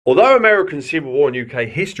Although American Civil War and UK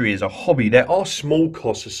history is a hobby, there are small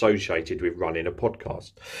costs associated with running a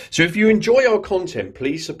podcast. So if you enjoy our content,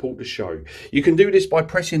 please support the show. You can do this by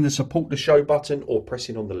pressing the support the show button or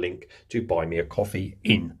pressing on the link to buy me a coffee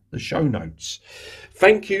in the show notes.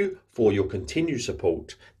 Thank you for your continued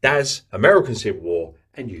support. Daz, American Civil War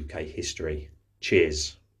and UK history.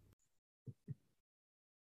 Cheers.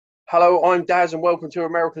 Hello, I'm Daz and welcome to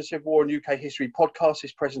American Civil War and UK History podcast.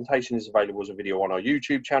 This presentation is available as a video on our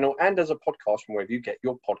YouTube channel and as a podcast from wherever you get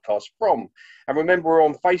your podcast from. And remember, we're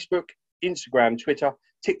on Facebook, Instagram, Twitter,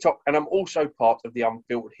 TikTok, and I'm also part of the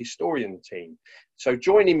Unfiltered Historian team. So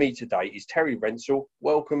joining me today is Terry Rensel.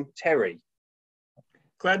 Welcome, Terry.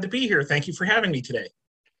 Glad to be here. Thank you for having me today.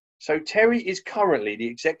 So Terry is currently the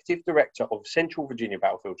Executive Director of Central Virginia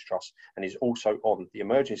Battlefields Trust and is also on the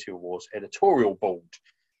Emerging Civil Wars editorial board.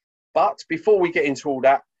 But before we get into all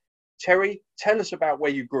that, Terry, tell us about where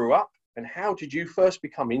you grew up and how did you first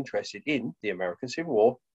become interested in the American Civil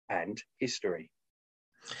War and history?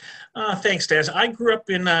 Thanks, Daz. I grew up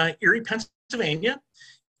in Erie, Pennsylvania,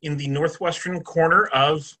 in the northwestern corner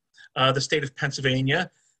of the state of Pennsylvania,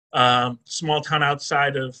 small town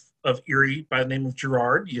outside of Erie by the name of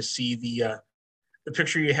Girard. You see the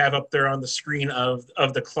picture you have up there on the screen of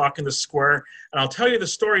the clock in the square. And I'll tell you the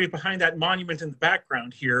story behind that monument in the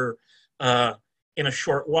background here in a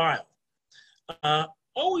short while.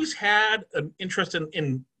 Always had an interest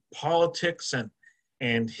in politics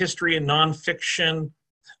and history and nonfiction.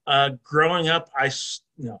 Growing up, I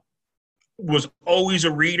was always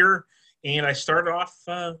a reader, and I started off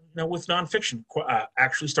with nonfiction.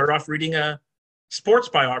 Actually started off reading sports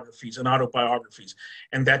biographies and autobiographies,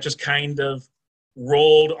 and that just kind of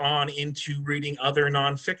rolled on into reading other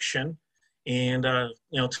nonfiction. And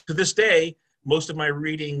to this day, most of my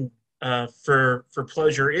reading for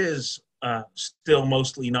pleasure is still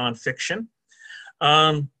mostly nonfiction.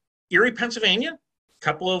 Erie, Pennsylvania, a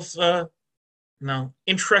couple of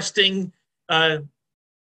interesting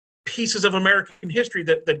pieces of American history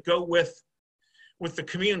that go with the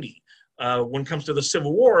community. When it comes to the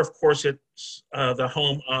Civil War, of course, it's the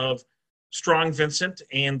home of Strong Vincent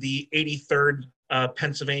and the 83rd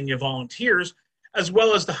Pennsylvania Volunteers, as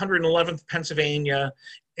well as the 111th Pennsylvania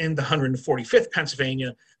and the 145th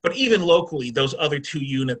Pennsylvania. But even locally, those other two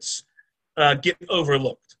units get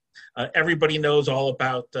overlooked. Everybody knows all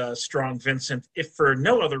about Strong Vincent, if for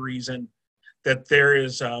no other reason that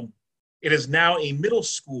it is now a middle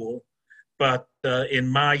school, but in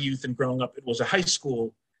my youth and growing up, it was a high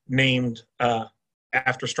school named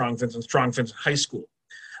after Strong Vincent High School.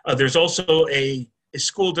 There's also a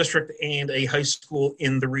school district and a high school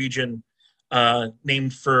in the region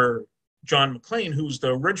named for John McClane, who's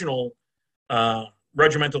the original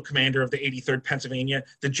regimental commander of the 83rd Pennsylvania,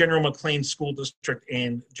 the General McClane School District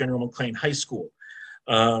and General McClane High School.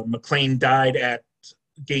 McClane died at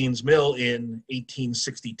Gaines Mill in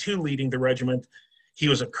 1862, leading the regiment. He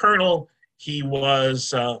was a colonel. He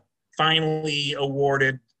was finally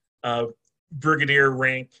awarded brigadier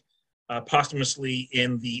rank posthumously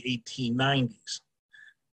in the 1890s.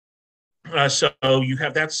 So you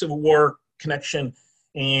have that Civil War connection.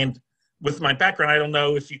 And with my background, I don't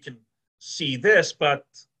know if you can see this, but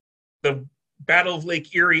the Battle of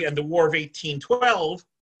Lake Erie and the War of 1812,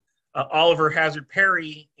 Oliver Hazard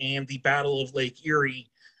Perry and the Battle of Lake Erie,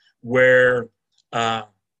 where the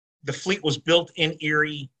fleet was built in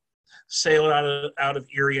Erie, sailed out of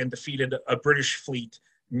Erie and defeated a British fleet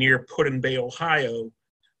near Put-in Bay, Ohio,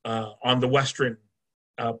 on the western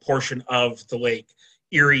portion of the lake.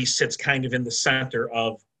 Erie sits kind of in the center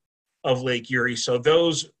of Lake Erie. So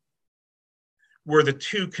those were the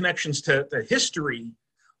two connections to the history,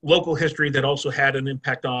 local history, that also had an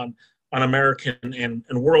impact on American and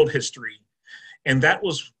world history. And that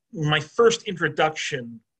was my first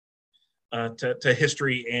introduction to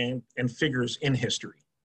history and figures in history.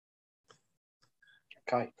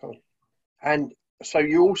 Okay, cool. And so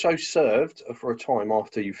you also served for a time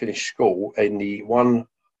after you finished school in the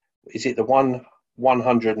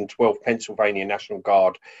 112th Pennsylvania National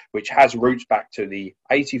Guard, which has roots back to the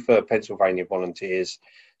 83rd Pennsylvania Volunteers.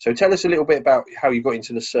 So tell us a little bit about how you got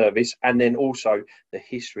into the service and then also the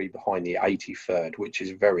history behind the 83rd, which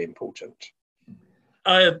is very important.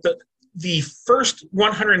 The first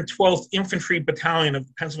 112th Infantry Battalion of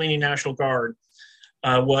the Pennsylvania National Guard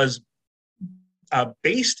was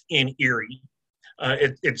based in Erie.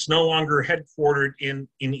 It's no longer headquartered in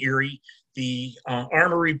Erie. The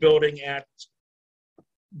Armory building at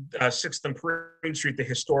 6th and Parade Street, the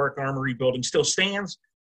historic Armory building, still stands.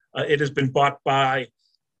 It has been bought by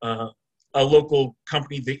a local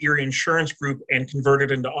company, the Erie Insurance Group, and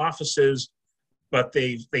converted into offices but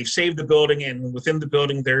they've saved the building, and within the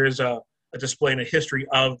building there is a display and a history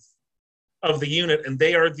of the unit, and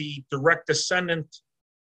they are the direct descendant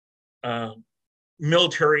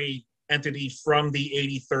military entity from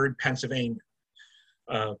the 83rd Pennsylvania.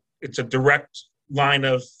 It's a direct line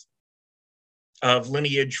of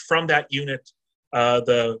lineage from that unit.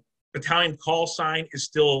 The battalion call sign is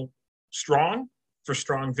still strong for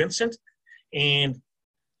Strong Vincent, and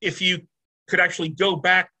if you could actually go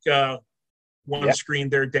back one screen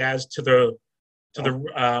there, Daz, to the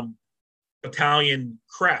battalion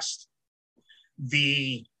crest,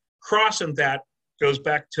 the cross in that goes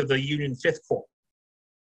back to the Union 5th Corps,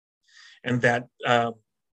 and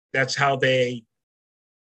that's how they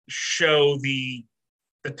show the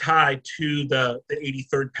tie to the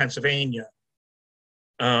 83rd Pennsylvania.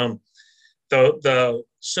 The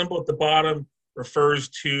symbol at the bottom refers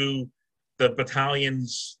to the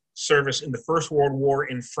battalion's service in the First World War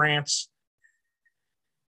in France.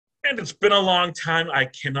 And it's been a long time. I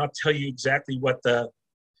cannot tell you exactly what the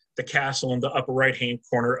castle in the upper right-hand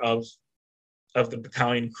corner of the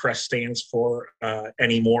battalion crest stands for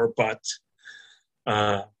anymore, but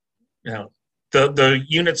the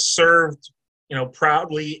unit served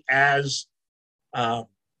proudly as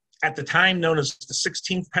at the time known as the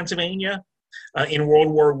 16th Pennsylvania in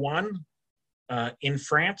World War I in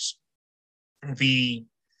France. The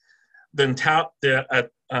entire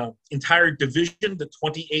division, the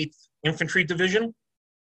 28th Infantry Division,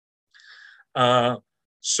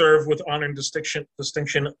 served with honor and distinction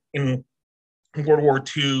in World War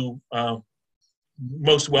II,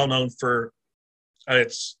 most well known for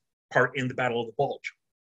its part in the Battle of the Bulge.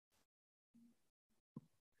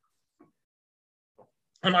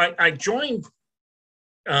 And I joined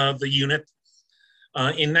the unit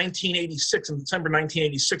in 1986. In December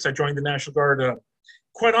 1986, I joined the National Guard,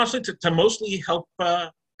 quite honestly, to mostly help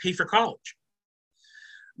pay for college.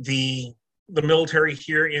 The military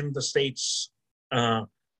here in the States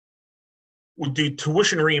would do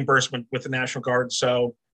tuition reimbursement with the National Guard.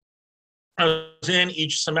 So I was in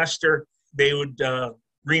each semester, they would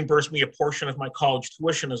reimburse me a portion of my college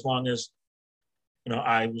tuition as long as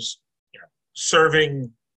I was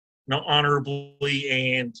serving honorably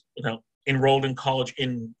and enrolled in college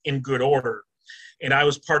in good order. And I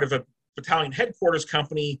was part of a battalion headquarters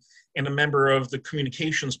company and a member of the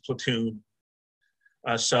communications platoon.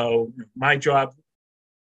 So my job,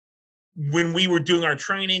 when we were doing our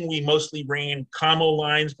training, we mostly ran commo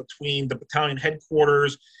lines between the battalion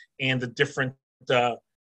headquarters and the different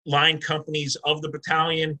line companies of the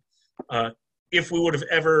battalion. If we would have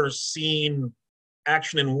ever seen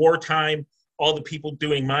action in wartime, all the people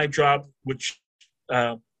doing my job, which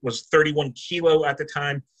was 31 kilo at the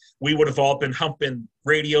time, we would have all been humping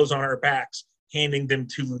radios on our backs, handing them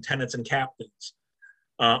to lieutenants and captains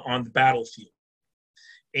on the battlefield.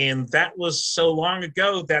 And that was so long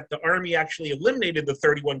ago that the Army actually eliminated the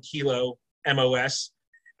 31 kilo MOS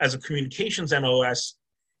as a communications MOS.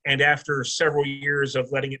 And after several years of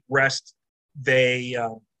letting it rest, they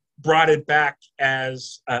brought it back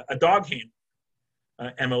as a dog hand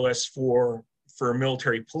MOS for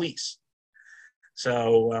military police.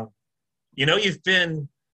 So, you've been,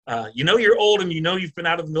 you're old and you've been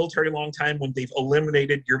out of the military a long time when they've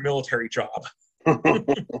eliminated your military job.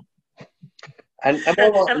 And am I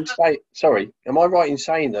right in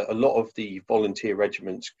saying that a lot of the volunteer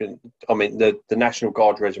regiments the National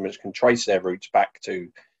Guard regiments can trace their roots back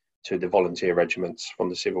to the volunteer regiments from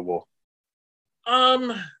the Civil War?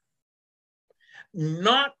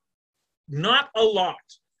 Not a lot.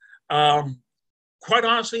 Quite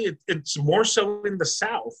honestly, it's more so in the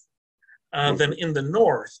South than in the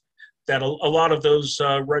North that a lot of those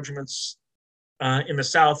regiments in the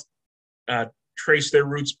South trace their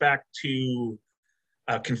roots back to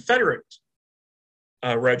Confederate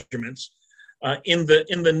regiments. In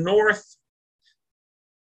the North,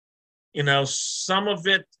 some of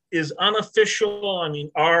it is unofficial. I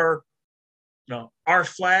mean, our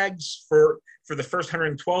flags for the 1st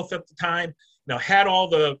 112th at the time had all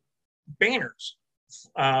the banners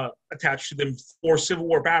attached to them for Civil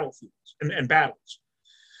War battlefields and battles.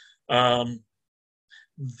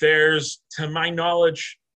 There's, to my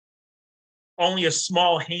knowledge, only a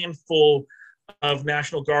small handful of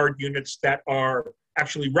National Guard units that are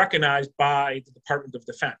actually recognized by the Department of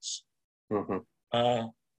Defense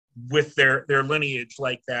with their lineage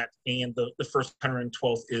like that, and the 1st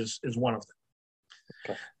 112th is one of them.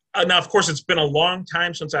 Okay. Now, of course, it's been a long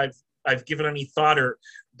time since I've given any thought or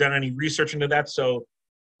done any research into that, so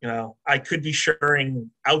I could be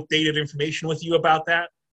sharing outdated information with you about that.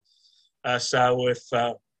 So if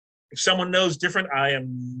someone knows different, I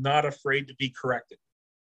am not afraid to be corrected.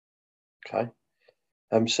 Okay.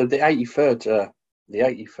 So the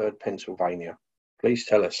 83rd Pennsylvania. Please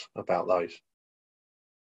tell us about those.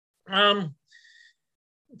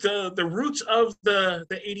 The roots of the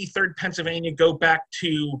 83rd Pennsylvania go back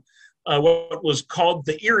to what was called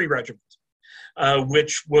the Erie Regiment,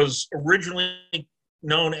 which was originally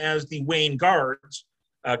known as the Wayne Guards.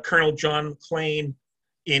 Colonel John McLean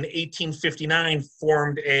in 1859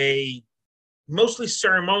 formed a mostly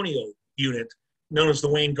ceremonial unit known as the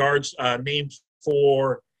Wayne Guards, named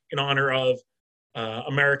in honor of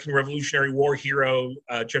American Revolutionary War hero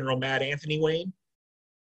General Mad Anthony Wayne.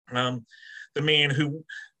 The man who,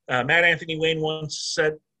 Mad Anthony Wayne once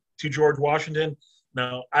said to George Washington,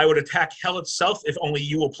 "No, I would attack hell itself if only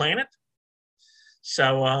you will plan it."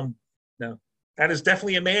 So, no, that is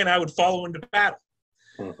definitely a man I would follow into battle.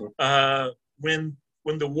 Mm-hmm.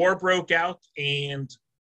 When the war broke out and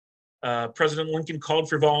President Lincoln called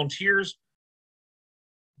for volunteers,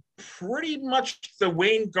 pretty much the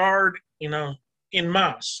Wayne Guard, en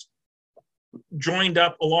masse, joined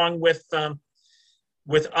up along with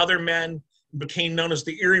other men, became known as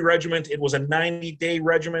the Erie Regiment. It was a 90-day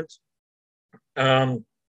regiment.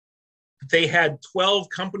 They had 12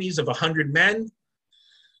 companies of 100 men,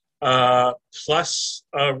 plus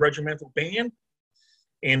a regimental band.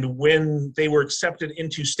 And when they were accepted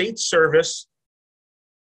into state service,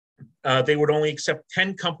 they would only accept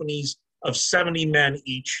 10 companies of 70 men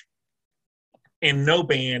each and no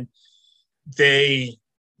band. The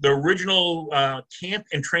original camp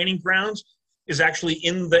and training grounds is actually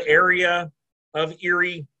in the area of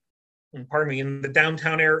Erie, in the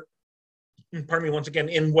downtown area, once again,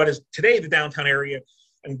 in what is today the downtown area,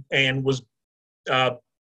 and was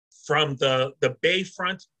from the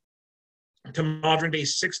Bayfront to modern-day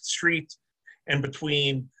 6th Street and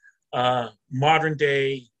between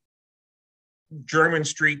modern-day German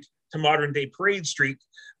Street to modern-day Parade Street,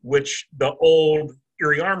 which the old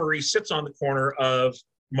Erie Armory sits on the corner of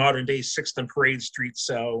modern-day 6th and Parade Street.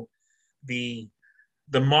 So the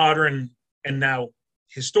modern and now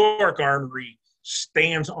historic armory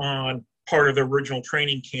stands on part of the original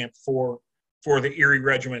training camp for the Erie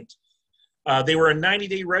Regiment. They were a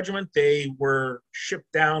 90-day regiment. They were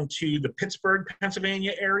shipped down to the Pittsburgh,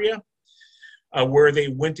 Pennsylvania area, where they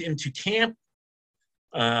went into camp.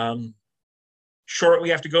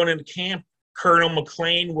 Shortly after going into camp, Colonel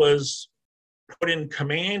McLean was put in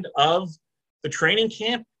command of the training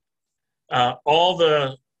camp. All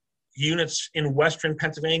the units in Western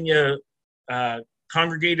Pennsylvania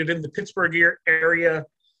congregated in the Pittsburgh area.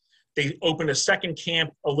 They opened a second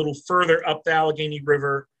camp a little further up the Allegheny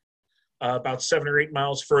River, about 7 or 8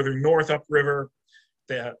 miles further north upriver.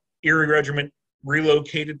 The Erie Regiment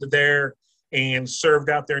relocated to there and served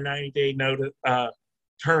out their 90-day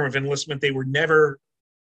term of enlistment. They were never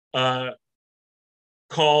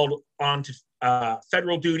called on to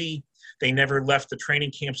federal duty. They never left the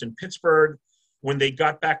training camps in Pittsburgh. When they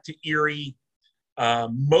got back to Erie,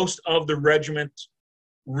 most of the regiment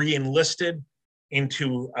re-enlisted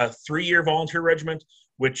into a 3-year volunteer regiment,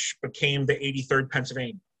 which became the 83rd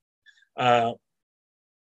Pennsylvania.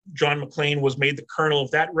 John McLean was made the colonel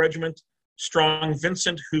of that regiment. Strong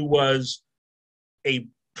Vincent, who was a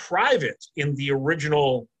private in the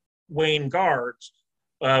original Wayne Guards,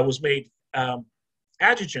 was made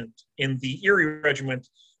adjutant in the Erie Regiment,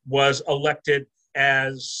 was elected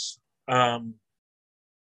as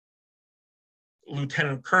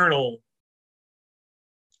lieutenant colonel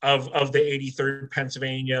of the 83rd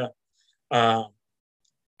Pennsylvania.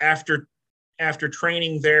 After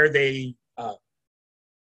training there, they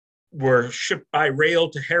were shipped by rail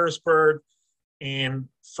to Harrisburg, and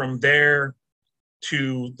from there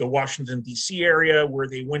to the Washington, D.C. area, where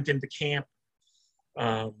they went into camp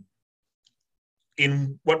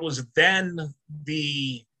in what was then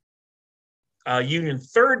the Union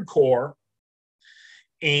 3rd Corps,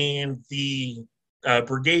 and the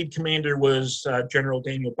brigade commander was General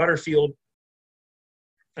Daniel Butterfield.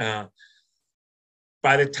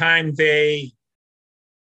 By the time they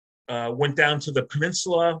went down to the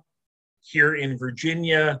peninsula here in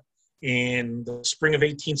Virginia in the spring of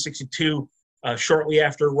 1862, shortly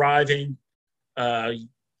after arriving,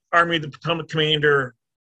 Army of the Potomac commander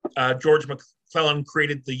George McClellan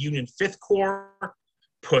created the Union 5th Corps,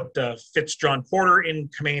 put Fitz John Porter in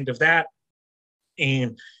command of that,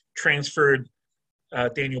 and transferred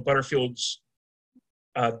Daniel Butterfield's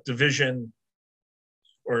division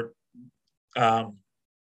or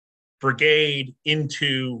brigade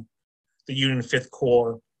into the Union 5th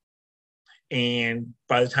Corps. And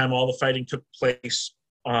by the time all the fighting took place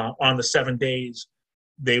on the 7 days,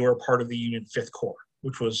 they were part of the Union 5th Corps,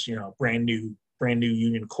 which was, brand new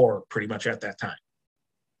Union Corps pretty much at that time.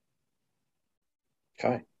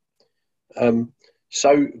 Okay.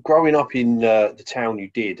 So growing up in the town you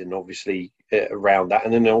did, and obviously around that,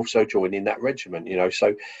 and then also joining that regiment,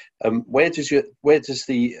 So,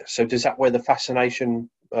 does that where the fascination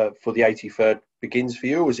for the 83rd begins for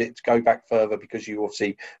you, or is it to go back further because you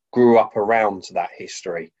obviously grew up around that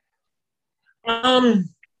history? Um,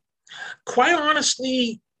 Quite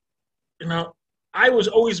honestly, I was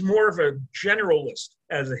always more of a generalist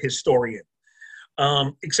as a historian,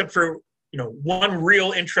 except for one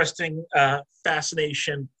real interesting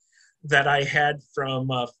fascination that I had from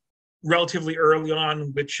relatively early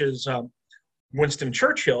on, which is Winston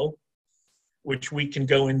Churchill, which we can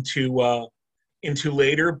go into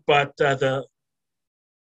later. But the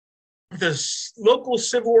local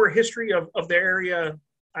Civil War history of the area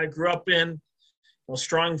I grew up in,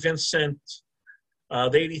 Strong Vincent,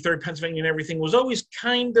 the 83rd Pennsylvania and everything was always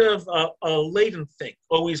kind of a latent thing,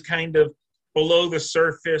 always kind of below the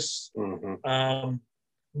surface. Mm-hmm.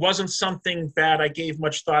 Wasn't something that I gave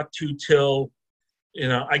much thought to till,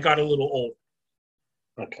 I got a little older.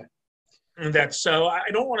 Okay. And so I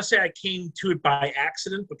don't want to say I came to it by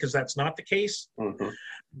accident, because that's not the case, Mm-hmm.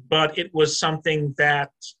 but it was something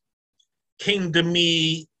that came to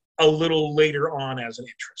me a little later on as an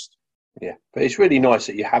interest. Yeah, but it's really nice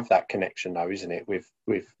that you have that connection, though, isn't it? With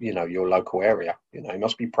your local area. You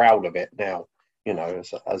must be proud of it now.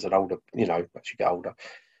 As an older, as you get older.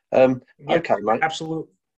 Yep, Okay, mate.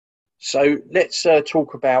 absolutely. So let's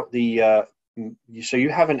talk about the. So you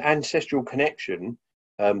have an ancestral connection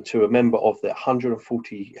to a member of the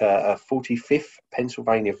 45th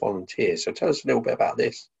Pennsylvania Volunteers. So tell us a little bit about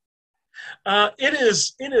this.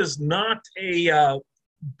 It is not a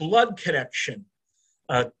blood connection.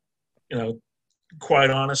 Quite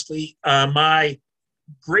honestly, my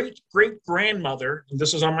great grandmother, and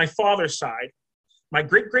this is on my father's side, my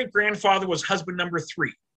great grandfather was husband number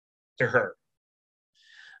 3 to her.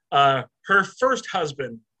 Her first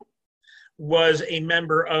husband was a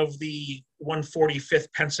member of the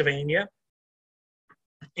 145th Pennsylvania,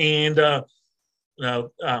 and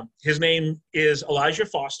his name is Elijah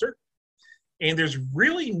Foster, and there's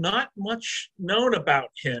really not much known about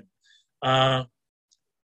him. The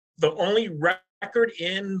only record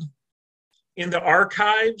in the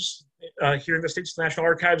archives here in the States National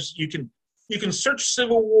Archives, you can search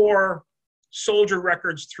Civil War soldier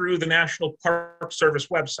records through the National Park Service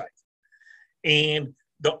website, and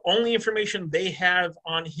the only information they have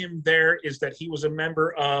on him there is that he was a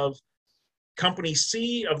member of Company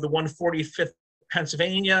C of the 145th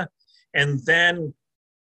Pennsylvania, and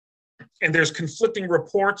there's conflicting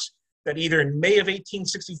reports that either in May of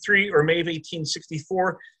 1863 or May of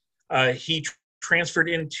 1864 he transferred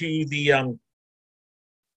into the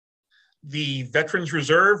Veterans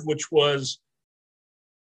Reserve, which was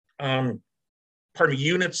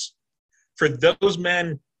units for those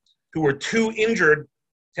men who were too injured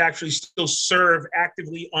to actually still serve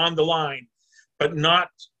actively on the line, but not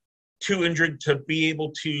too injured to be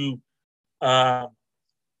able to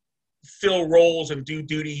fill roles and do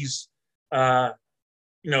duties, in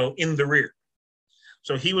the rear.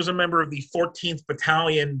 So he was a member of the 14th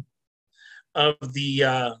Battalion of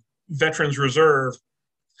the Veterans Reserve,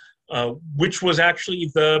 which was actually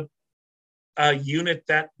the unit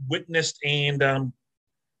that witnessed and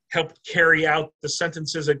helped carry out the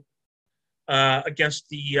sentences against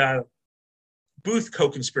the Booth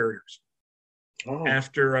co-conspirators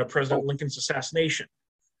after President Lincoln's assassination.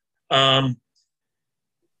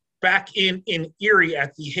 Back in Erie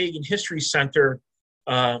at the Hagen History Center,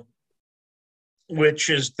 which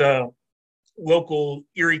is the local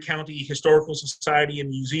Erie County Historical Society and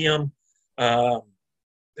Museum, a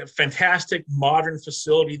fantastic modern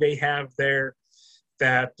facility they have there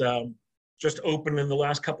that just opened in the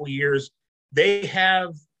last couple of years. They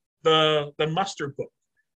have the muster book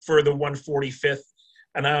for the 145th,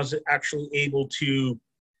 and I was actually able to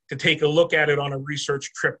take a look at it on a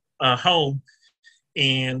research trip home.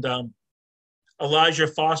 And Elijah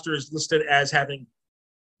Foster is listed as having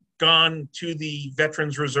gone to the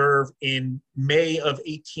Veterans Reserve in May of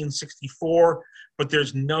 1864, but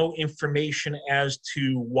there's no information as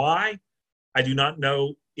to why. I do not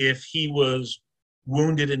know if he was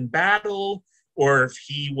wounded in battle or if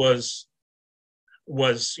he was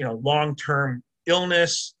long-term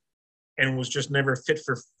illness and was just never fit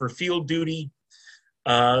for field duty.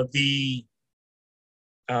 The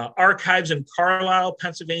archives in Carlisle,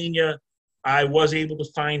 Pennsylvania, I was able to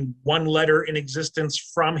find one letter in existence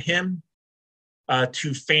from him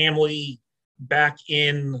to family back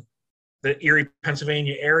in the Erie,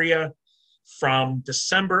 Pennsylvania area from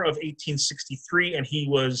December of 1863, and he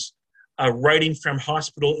was writing from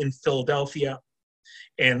hospital in Philadelphia.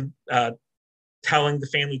 And telling the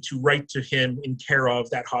family to write to him in care of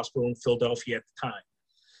that hospital in Philadelphia at the time.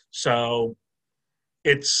 So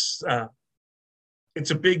it's a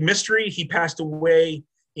big mystery. He passed away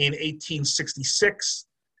in 1866.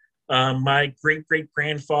 My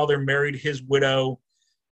great-great-grandfather married his widow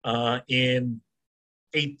in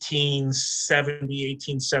 1870,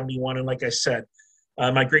 1871. And like I said,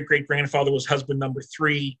 my great-great-grandfather was husband number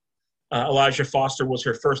 3. Elijah Foster was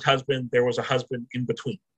her first husband. There was a husband in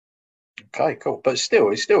between. Okay, cool. But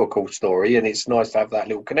still, it's still a cool story, and it's nice to have that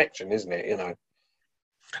little connection, isn't it? You know.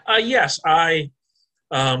 Yes,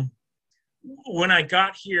 when I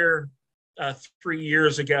got here 3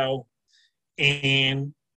 years ago,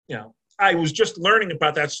 and I was just learning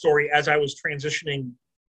about that story as I was transitioning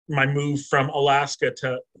my move from Alaska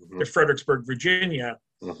to Fredericksburg, Virginia.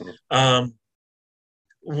 Mm-hmm.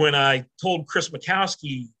 When I told Chris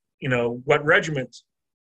Makowski, what regiment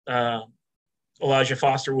Elijah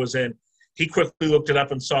Foster was in, he quickly looked it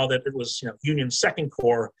up and saw that it was Union 2nd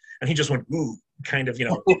Corps, and he just went, ooh, kind of,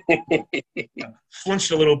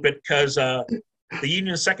 flinched a little bit because the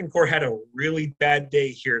Union 2nd Corps had a really bad day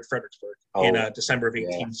here at Fredericksburg in December of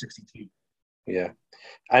 1862. Yeah.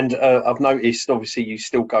 And I've noticed, obviously, you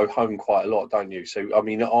still go home quite a lot, don't you? So, I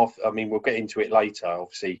mean, we'll get into it later.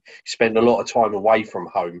 Obviously, you spend a lot of time away from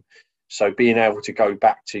home. So being able to go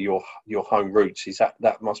back to your home roots,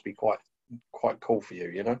 that must be quite cool for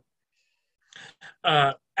you,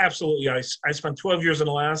 Absolutely. I spent 12 years in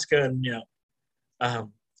Alaska, and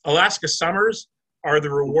Alaska summers are the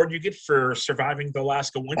reward you get for surviving the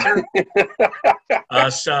Alaska winter.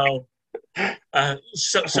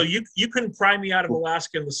 So you couldn't pry me out of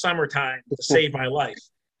Alaska in the summertime to save my life.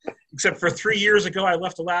 Except for 3 years ago, I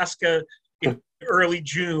left Alaska in early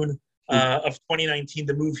June of 2019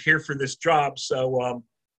 to move here for this job. So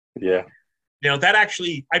that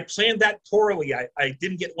actually, I planned that poorly. I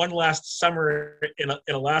didn't get one last summer in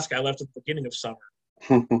Alaska. I left at the beginning of summer.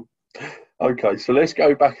 Okay, so let's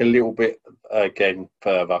go back a little bit again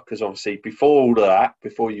further, because obviously before all of that,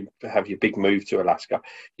 before you have your big move to Alaska,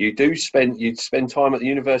 you'd spend time at the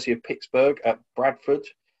University of Pittsburgh at Bradford,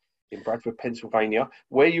 in Bradford, Pennsylvania,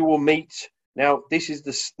 where you will meet. Now, this is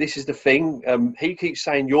the thing. He keeps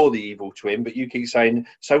saying you're the evil twin, but you keep saying,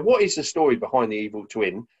 so what is the story behind the evil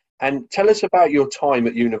twin? And tell us about your time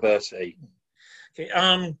at university.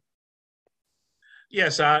 Okay.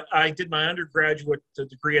 Yes, I did my undergraduate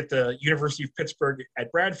degree at the University of Pittsburgh at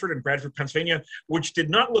Bradford in Bradford, Pennsylvania, which did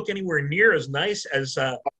not look anywhere near as nice as.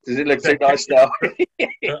 Does it look too nice now?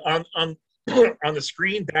 On the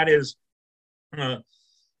screen, that is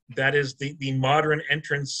the modern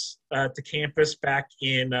entrance to campus. Back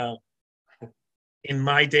in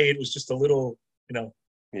my day, it was just a little,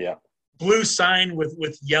 blue sign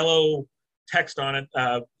with yellow text on it,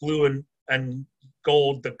 blue and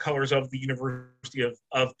gold, the colors of the University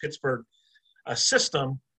of Pittsburgh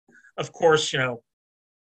system. Of course, the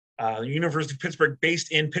University of Pittsburgh,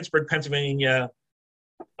 based in Pittsburgh, Pennsylvania,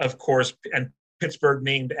 of course, and Pittsburgh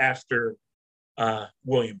named after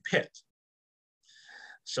William Pitt.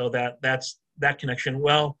 So that's that connection.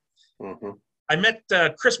 Well, I met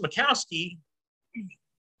Chris Makowski,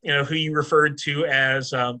 who you referred to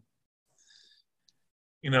as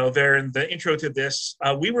there in the intro to this,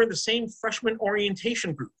 we were in the same freshman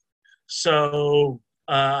orientation group. So,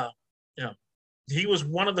 he was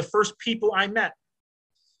one of the first people I met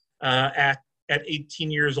at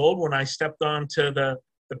 18 years old when I stepped onto the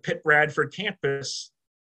Pitt Bradford campus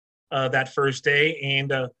that first day.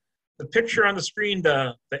 And the picture on the screen,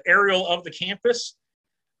 the aerial of the campus,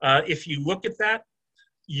 if you look at that,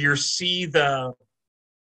 you see the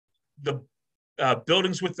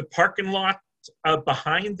buildings with the parking lot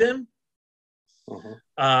behind them.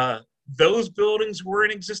 Those buildings were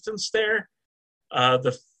in existence there.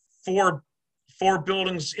 The four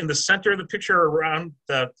buildings in the center of the picture around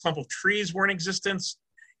the clump of trees were in existence,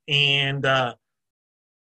 and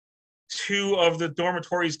 2 of the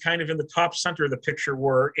dormitories kind of in the top center of the picture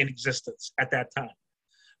were in existence at that time.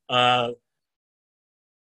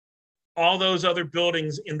 All those other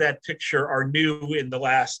buildings in that picture are new in the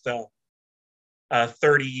last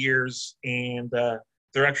 30 years, and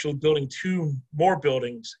they're actually building 2 more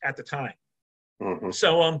buildings at the time.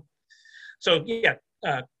 So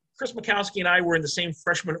Chris Makowski and I were in the same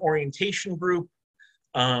freshman orientation group.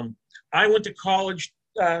 I went to college,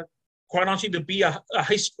 quite honestly, to be a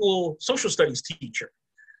high school social studies teacher.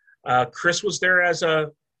 Chris was there as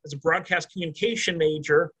a broadcast communication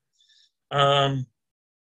major.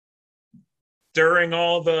 During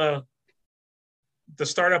all the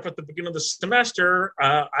startup at the beginning of the semester,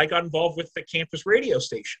 I got involved with the campus radio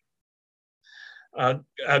station.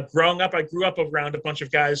 Growing up, I grew up around a bunch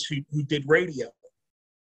of guys who did radio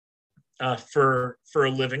for a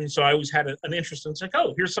living. So I always had an interest in, it's like,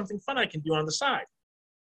 oh, here's something fun I can do on the side.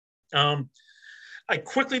 I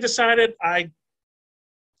quickly decided I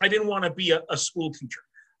didn't want to be a school teacher.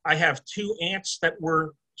 I have two aunts that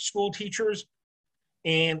were school teachers,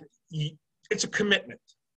 and it's a commitment.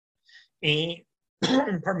 And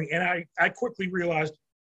pardon me. And I quickly realized,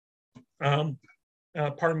 pardon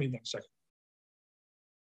me 1 second.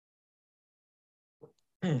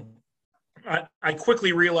 I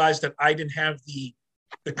quickly realized that I didn't have the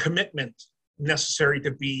commitment necessary to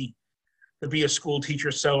be a school teacher.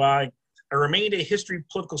 So I remained a history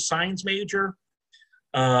political science major.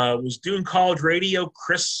 Was doing college radio.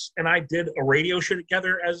 Chris and I did a radio show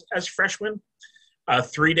together as freshmen.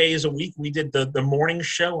 3 days a week, we did the morning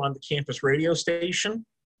show on the campus radio station.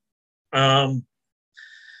 I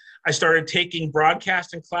started taking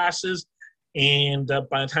broadcasting classes, and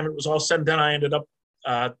by the time it was all said and done, I ended up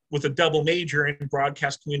with a double major in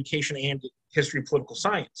broadcast communication and history political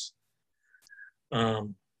science.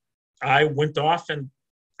 I went off and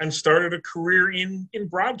started a career in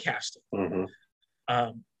broadcasting. Mm-hmm.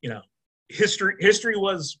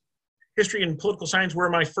 History and political science were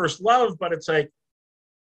my first love, but it's like,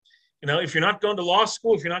 if you're not going to law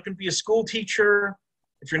school, if you're not going to be a school teacher,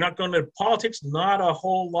 if you're not going to politics, not a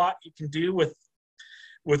whole lot you can do with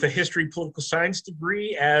a history political science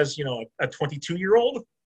degree as, a 22-year-old.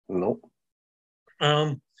 Nope.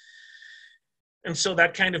 And so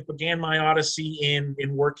that kind of began my odyssey in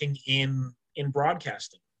working in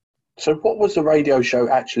broadcasting. So what was the radio show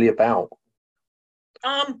actually about?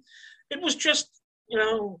 It was just,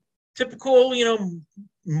 typical,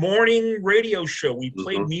 morning radio show. We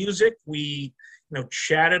played music. We,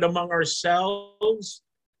 chatted among ourselves.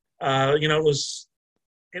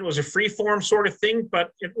 It was a free form sort of thing,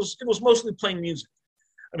 but it was mostly playing music.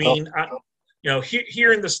 I mean,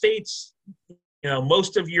 here in the States,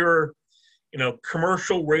 most of your,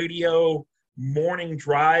 commercial radio morning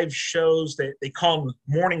drive shows, they call them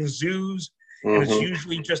morning zoos. And it's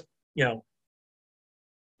usually just, the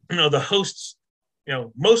hosts,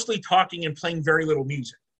 mostly talking and playing very little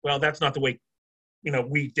music. Well, that's not the way,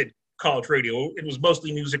 we did college radio. It was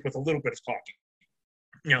mostly music with a little bit of talking.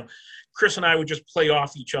 Chris and I would just play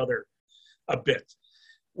off each other a bit.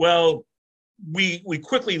 Well, we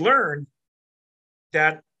quickly learned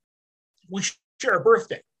that we share a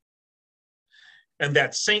birthday, and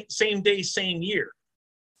that same day, same year.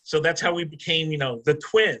 So that's how we became, the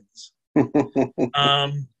twins.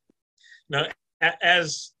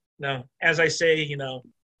 As I say,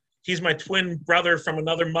 he's my twin brother from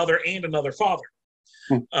another mother and another father.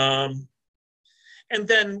 And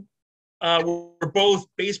then we're both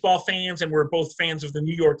baseball fans, and we're both fans of the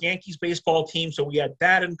New York Yankees baseball team. So we had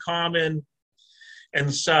that in common.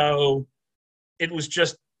 And so it was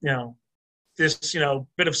just, this,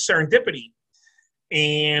 bit of serendipity.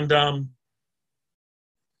 And,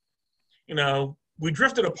 we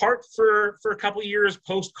drifted apart for a couple of years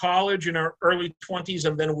post-college in our early 20s,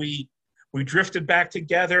 and then we drifted back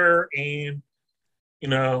together, and,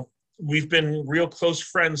 we've been real close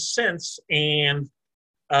friends since. And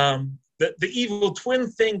the evil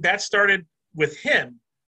twin thing, that started with him.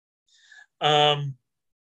 The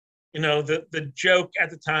joke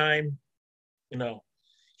at the time,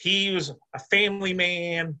 he was a family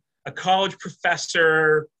man, a college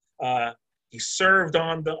professor. He served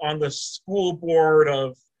on the school board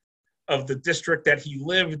of the district that he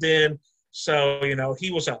lived in. So,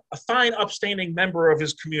 he was a fine, upstanding member of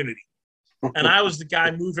his community. And I was the guy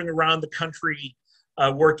moving around the country,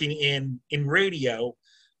 working in radio,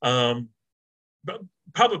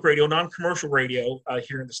 public radio, non-commercial radio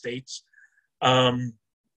here in the States.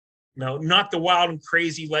 Not the wild and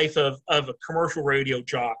crazy life of a commercial radio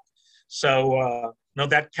jock. So,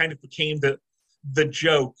 that kind of became the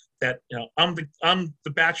joke that, I'm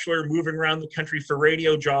the bachelor moving around the country for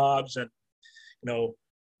radio jobs, and,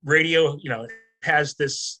 radio, has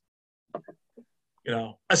this,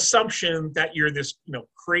 assumption that you're this,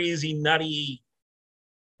 crazy, nutty,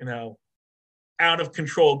 out of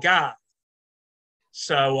control guy.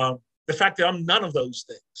 So the fact that I'm none of those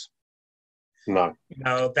things. No.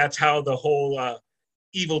 That's how the whole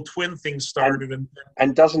evil twin thing started.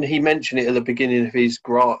 And doesn't he mention it at the beginning of his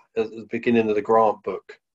grant, at the beginning of the Grant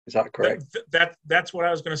book? Is that correct? That's what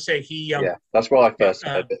I was going to say. Yeah, that's what I first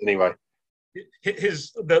heard. But anyway,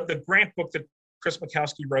 the Grant book that Chris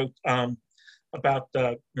Makowski wrote about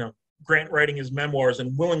Grant writing his memoirs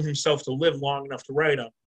and willing himself to live long enough to write them.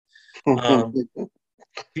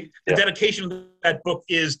 The dedication of that book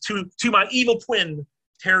is to my evil twin,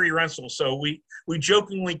 Terry Rensel. So we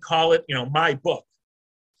jokingly call it, my book.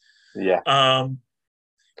 Yeah.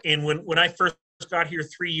 And when I first got here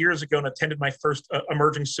 3 years ago and attended my first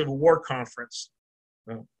Emerging Civil War conference,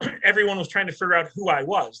 everyone was trying to figure out who I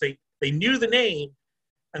was. They knew the name,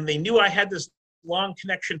 and they knew I had this long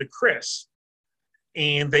connection to Chris,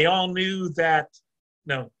 and they all knew that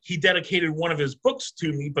he dedicated one of his books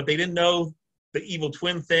to me, but they didn't know the evil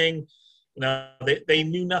twin thing. They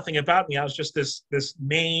knew nothing about me. I was just this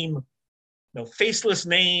name, faceless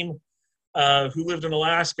name, who lived in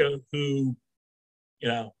Alaska, who,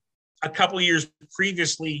 a couple of years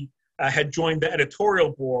previously had joined the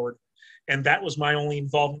editorial board, and that was my only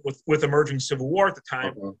involvement with Emerging Civil War at the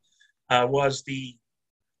time. Was the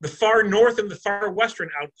far north and the far western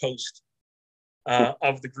outpost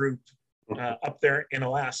of the group up there in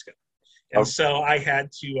Alaska. And so I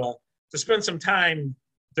had to spend some time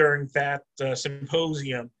during that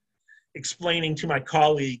symposium explaining to my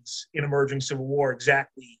colleagues in Emerging Civil War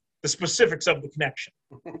exactly the specifics of the connection.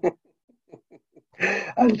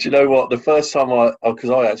 And you know what? The first time because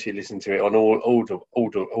I actually listened to it on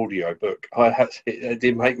audio book, it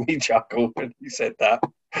did make me chuckle when you said that.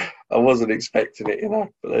 I wasn't expecting it,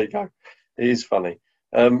 but there you go. It is funny.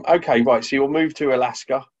 Okay, right. So you'll move to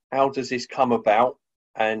Alaska. How does this come about?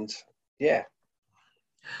 And yeah.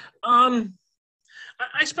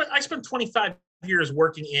 I spent 25 years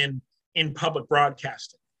working in public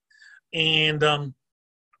broadcasting, and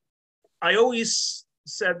I always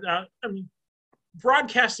said,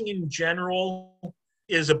 broadcasting in general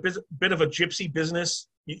is a bit of a gypsy business.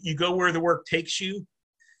 You go where the work takes you,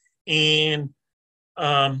 and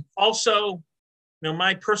also,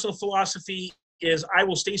 my personal philosophy is I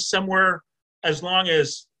will stay somewhere as long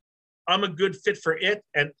as I'm a good fit for it,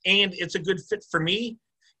 and it's a good fit for me.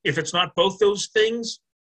 If it's not both those things,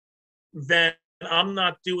 then I'm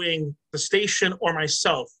not doing the station or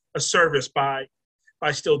myself a service by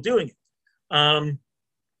still doing it.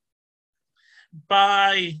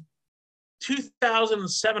 By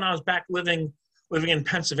 2007, I was back living in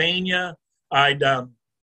Pennsylvania. I'd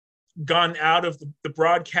gone out of the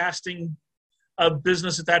broadcasting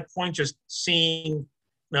business at that point, just seeing,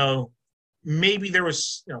 maybe there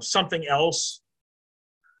was something else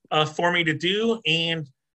for me to do. And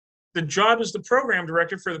the job as the program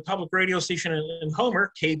director for the public radio station in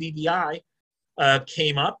Homer, KBBI,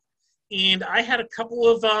 came up, and I had a couple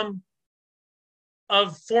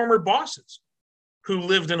of former bosses who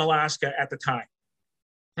lived in Alaska at the time.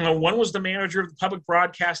 One was the manager of the public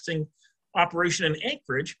broadcasting operation in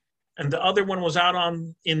Anchorage, and the other one was out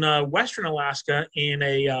in Western Alaska in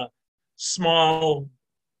a small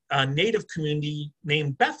native community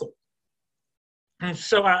named Bethel. And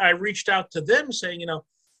so I reached out to them saying,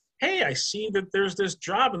 hey, I see that there's this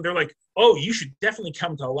job. And they're like, oh, you should definitely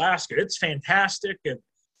come to Alaska. It's fantastic. And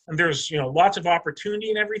there's, lots of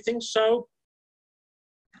opportunity and everything. So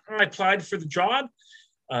I applied for the job.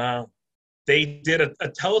 They did a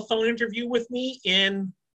telephone interview with me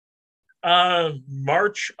in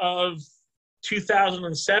March of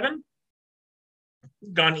 2007.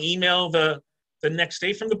 Got an email the next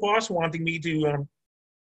day from the boss wanting me to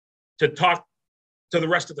talk to the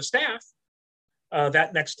rest of the staff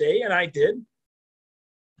that next day, and I did.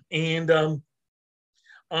 And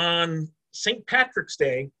on St. Patrick's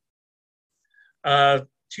Day,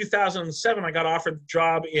 2007, I got offered the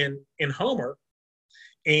job in Homer,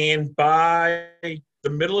 and by the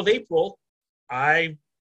middle of April, I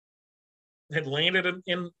had landed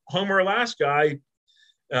in Homer, Alaska.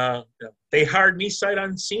 They hired me sight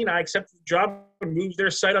unseen. I accepted the job and moved there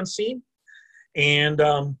sight unseen, and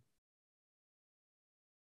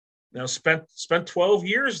spent 12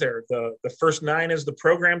 years there. The first 9 as the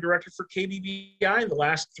program director for KBBI, and the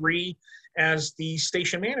last 3 as the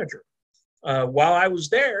station manager. While I was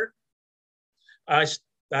there, I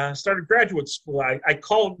started graduate school. I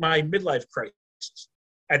called my midlife crisis.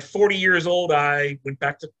 At 40 years old, I went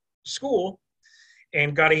back to school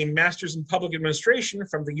and got a master's in public administration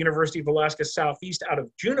from the University of Alaska Southeast out of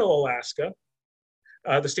Juneau, Alaska,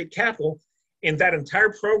 the state capital. And that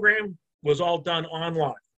entire program was all done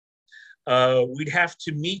online. We'd have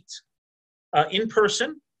to meet in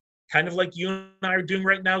person, kind of like you and I are doing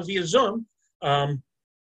right now via Zoom.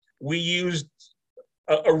 We used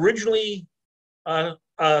originally a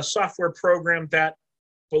software program that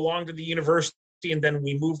belonged to the university, and then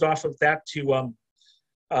we moved off of that to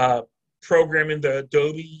program in the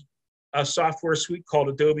Adobe software suite called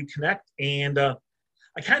Adobe Connect. And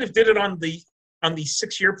I kind of did it on the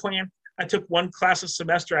 6-year plan. I took 1 class a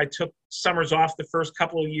semester. I took summers off the first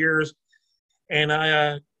couple of years, and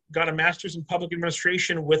I got a master's in public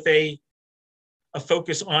administration with a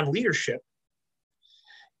focus on leadership.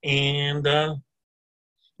 And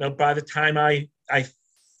by the time I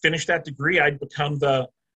finished that degree, I'd become the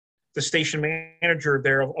station manager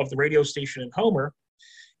there of the radio station in Homer,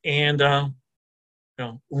 and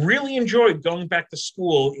really enjoyed going back to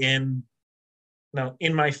school in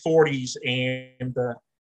my 40s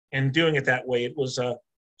and doing it that way. It was a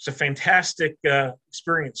fantastic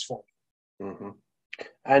experience for me. Mm-hmm.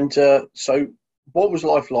 And so, what was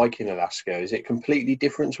life like in Alaska? Is it completely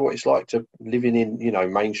different to what it's like to living in,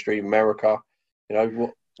 mainstream America?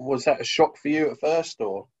 What was that a shock for you at first,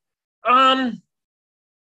 or? Well,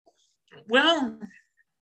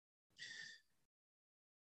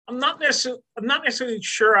 I'm not necessarily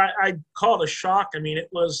sure I'd call it a shock. I mean, it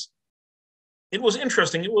was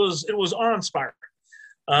interesting. It was awe-inspiring.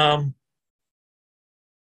 The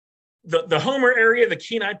Homer area, the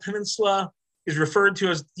Kenai Peninsula, is referred to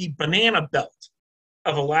as the banana belt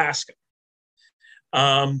of Alaska.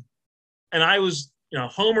 And I was,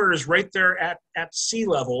 Homer is right there at sea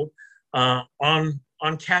level on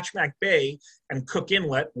Katchmack Bay and Cook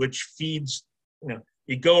Inlet, which feeds,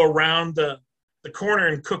 you go around the corner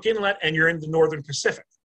in Cook Inlet and you're in the Northern Pacific.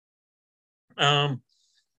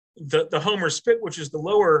 The Homer Spit, which is the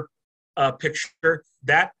lower picture,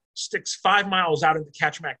 that sticks 5 miles out into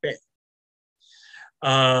Katchmack Bay.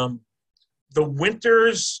 The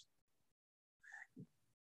winters,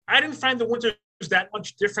 I didn't find the winters that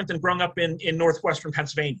much different than growing up in northwestern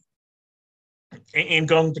Pennsylvania and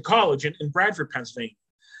going to college in Bradford, Pennsylvania.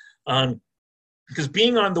 Because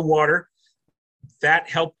being on the water, that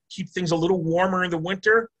helped keep things a little warmer in the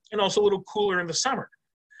winter and also a little cooler in the summer.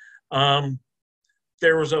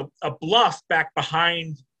 There was a bluff back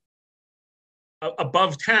behind,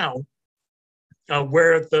 above town,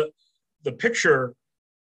 where the picture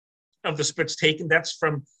of the Spit's taken. That's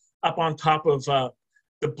from up on top of the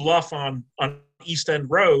bluff on East End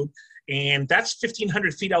Road, and that's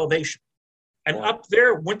 1,500 feet elevation. And wow. Up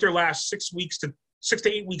there, winter lasts 6 to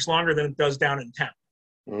 8 weeks longer than it does down in town.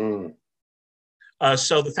 Mm.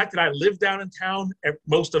 So the fact that I lived down in town,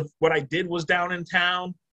 most of what I did was down in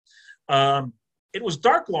town. It was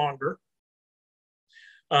dark longer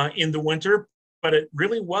in the winter, but it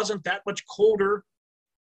really wasn't that much colder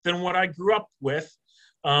than what I grew up with.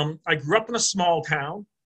 I grew up in a small town,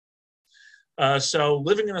 so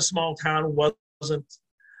living in a small town wasn't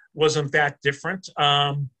that different.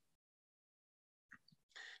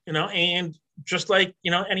 And just like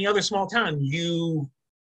any other small town, you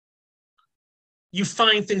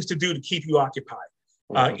find things to do to keep you occupied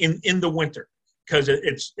in the winter, because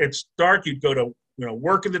it's dark. You'd go to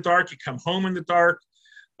work in the dark. You come home in the dark.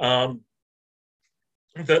 The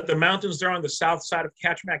mountains there on the south side of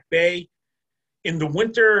Katchmack Bay. In the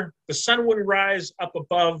winter, the sun wouldn't rise up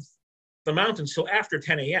above the mountains till after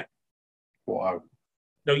 10 a.m. Wow.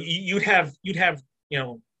 No, you'd have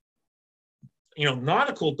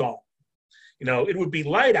nautical dawn. It would be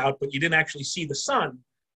light out, but you didn't actually see the sun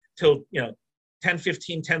till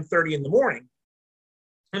 10:15, 10:30 in the morning.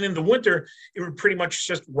 And in the winter, it would pretty much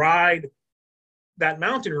just ride that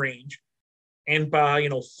mountain range, and by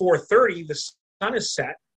 4:30, the sun is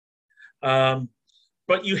set.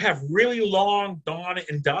 But you have really long dawn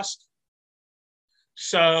and dusk.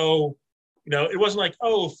 So, it wasn't like,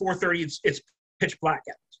 4:30, it's pitch black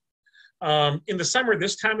out. In the summer,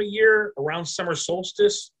 this time of year, around summer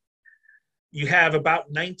solstice, you have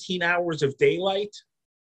about 19 hours of daylight.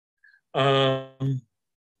 I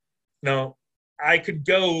could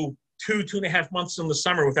go 2.5 months in the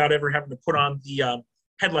summer without ever having to put on the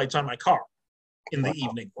headlights on my car in the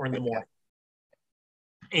evening or in the morning.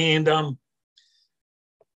 And,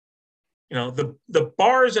 the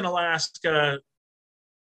bars in Alaska,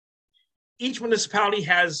 each municipality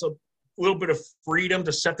has a little bit of freedom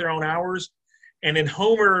to set their own hours. And in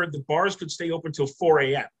Homer, the bars could stay open till 4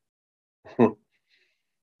 a.m.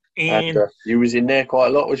 And you was in there quite a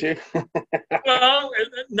lot, was you? Well,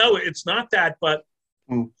 no, it's not that, but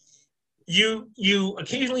you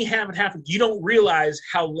occasionally have it happen. You don't realize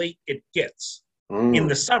how late it gets in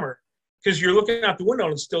the summer, because you're looking out the window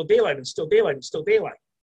and it's still daylight and still daylight and still daylight.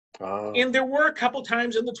 And there were a couple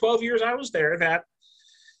times in the 12 years I was there that,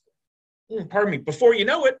 before you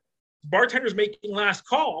know it, the bartender's making last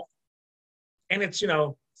call, and it's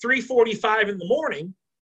 3:45 in the morning,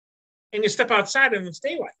 and you step outside and it's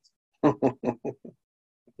daylight.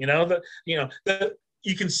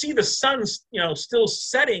 You can see the sun still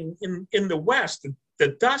setting in the west, the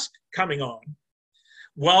dusk coming on,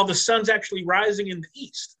 while the sun's actually rising in the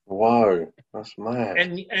east. Wow, that's mad.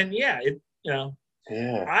 And yeah, yeah.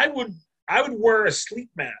 I would wear a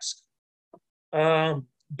sleep mask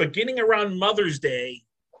beginning around Mother's Day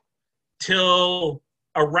till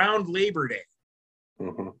around Labor Day.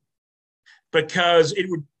 Mm-hmm. because it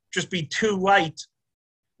would just be too light,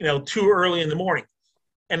 too early in the morning.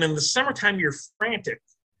 And in the summertime, you're frantic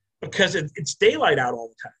because it's daylight out all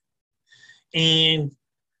the time. And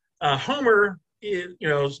Homer,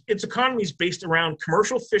 its economy is based around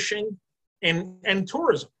commercial fishing and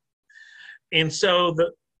tourism. And so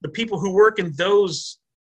the people who work in those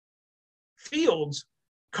fields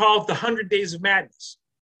call it the 100 Days of Madness.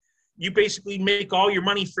 You basically make all your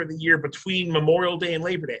money for the year between Memorial Day and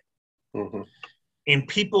Labor Day. Mm-hmm. And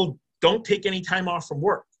people don't take any time off from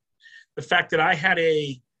work. The fact that I had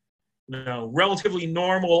a relatively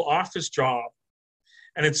normal office job,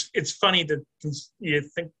 and it's funny that you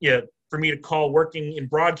think, for me to call working in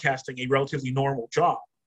broadcasting a relatively normal job,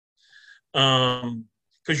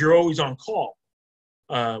 because you're always on call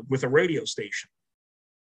with a radio station.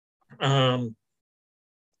 I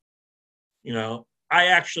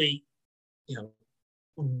actually,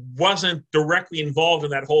 wasn't directly involved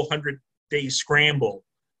in that whole 100-day scramble.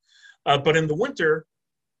 But in the winter,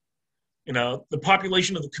 the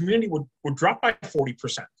population of the community would drop by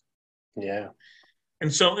 40%. Yeah.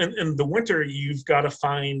 And so in the winter, you've got to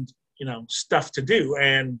find, stuff to do.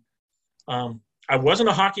 And I wasn't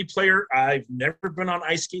a hockey player. I've never been on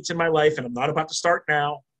ice skates in my life, and I'm not about to start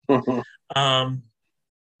now.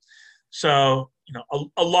 So,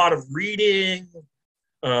 a lot of reading,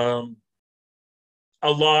 a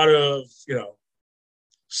lot of,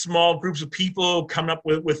 small groups of people coming up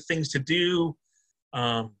with things to do.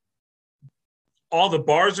 All the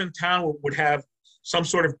bars in town would have some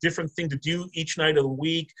sort of different thing to do each night of the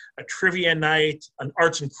week, a trivia night, an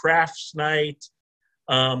arts and crafts night,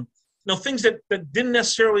 things that didn't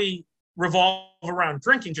necessarily revolve around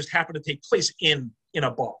drinking, just happened to take place in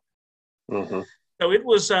a bar. Mm-hmm. So it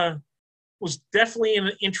was definitely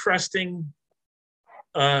an interesting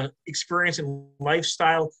experience and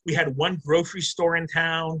lifestyle. We had one grocery store in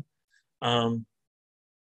town.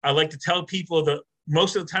 I like to tell people that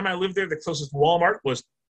most of the time I lived there, the closest Walmart was,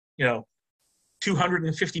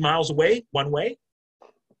 250 miles away, one way.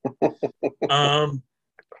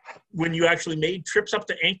 When you actually made trips up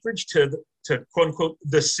to Anchorage to quote unquote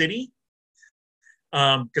the city,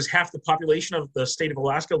 because half the population of the state of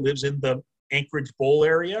Alaska lives in the Anchorage Bowl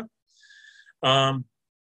area.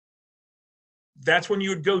 That's when you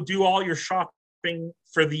would go do all your shopping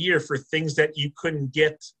for the year for things that you couldn't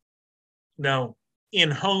get, in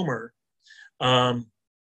Homer, and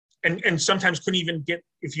sometimes couldn't even get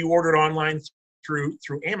if you ordered online through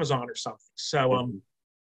Amazon or something. So it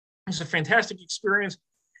was a fantastic experience.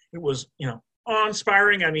 It was,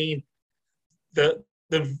 awe-inspiring. I mean, the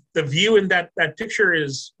view in that picture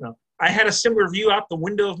is, I had a similar view out the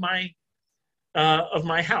window of my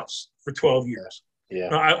house for 12 years.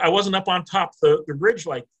 Yeah. I wasn't up on top the ridge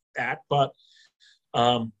like that, but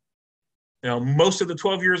most of the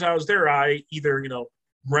 12 years I was there, I either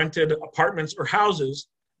rented apartments or houses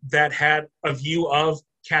that had a view of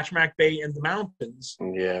Kachemak Bay and the mountains.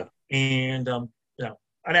 Yeah. And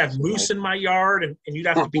I'd have moose in my yard, and you'd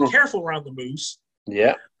have to be careful around the moose.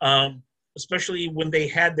 Yeah. Especially when they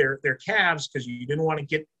had their calves, because you didn't want to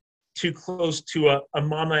get too close to a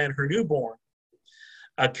mama and her newborn,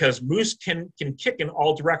 because moose can kick in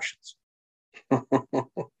all directions.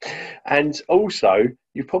 And also,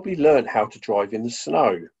 you probably learned how to drive in the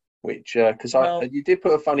snow, which because you did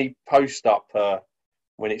put a funny post up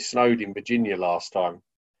when it snowed in Virginia last time,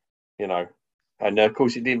 and of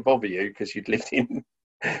course it didn't bother you because you'd lived in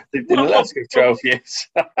Alaska 12 years.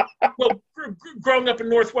 Well, growing up in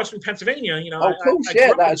northwestern Pennsylvania, of course,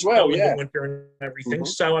 that as well, in the winter and everything. Mm-hmm.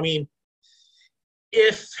 So I mean,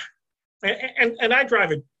 I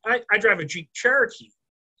drive a Jeep Cherokee,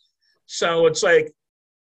 so it's like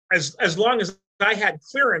as long as I had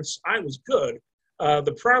clearance, I was good.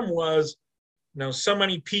 The problem was, so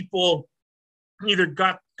many people either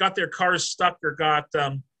got their cars stuck or got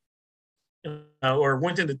or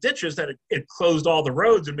went into ditches that it closed all the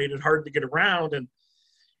roads and made it hard to get around. And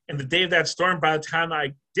the day of that storm, by the time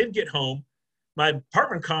I did get home, my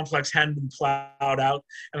apartment complex hadn't been plowed out,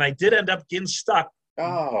 and I did end up getting stuck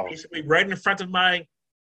basically right in front of my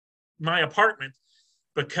apartment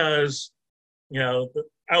because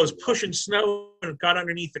I was pushing snow and it got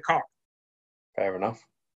underneath the car. Fair enough.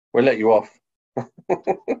 We'll let you off.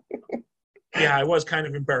 Yeah, I was kind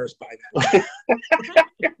of embarrassed by that.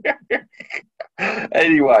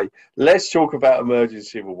 Anyway, let's talk about emerging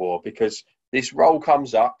Civil War, because this role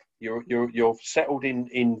comes up. You're settled in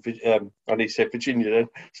I need to say Virginia then.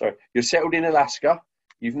 Sorry, you're settled in Alaska.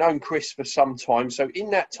 You've known Chris for some time. So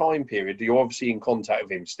in that time period, you're obviously in contact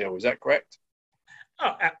with him still. Is that correct?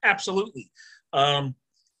 Oh, absolutely.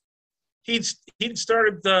 He'd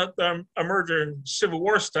started the emerging Civil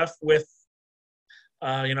War stuff with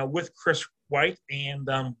with Chris White and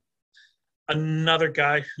another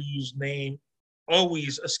guy whose name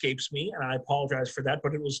always escapes me, and I apologize for that,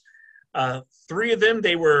 but it was three of them.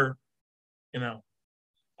 They were,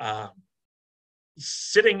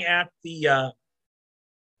 sitting at the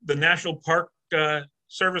National Park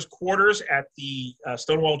Service quarters at the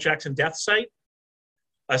Stonewall Jackson death site,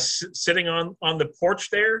 sitting on the porch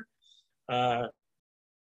there,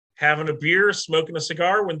 having a beer, smoking a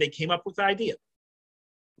cigar when they came up with the idea.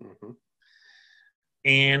 Mm-hmm.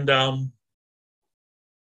 And,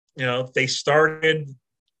 they started,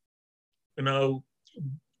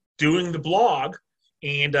 doing the blog,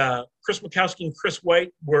 and Chris Makowski and Chris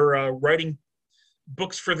White were writing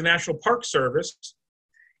books for the National Park Service,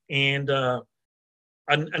 and now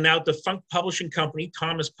the Funk Publishing Company,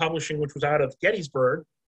 Thomas Publishing, which was out of Gettysburg.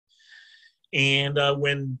 And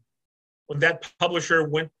when that publisher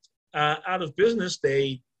went out of business,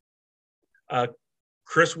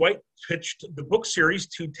 Chris White pitched the book series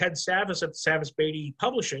to Ted Savas at Savas Beatty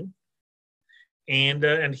Publishing,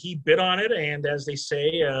 and he bid on it. And as they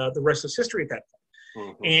say, the rest is history at that point.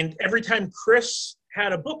 Mm-hmm. And every time Chris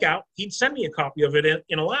had a book out, he'd send me a copy of it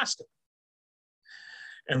in Alaska.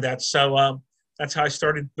 And that's how I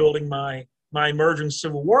started building my emerging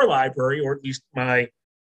Civil War library, or at least my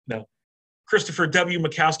Christopher W.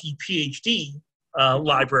 Makowski PhD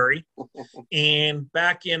library. And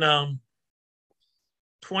back in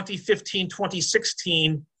 2015,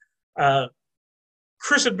 2016,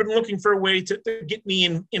 Chris had been looking for a way to get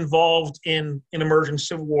me involved in emerging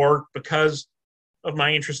Civil War because of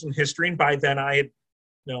my interest in history. And by then I had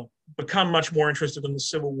become much more interested in the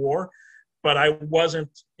Civil War, but I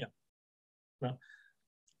wasn't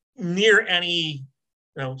near any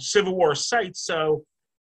Civil War sites. So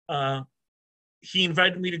he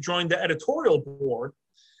invited me to join the editorial board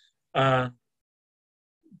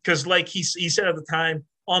because, like he said at the time,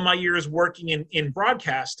 all my years working in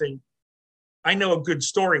broadcasting, I know a good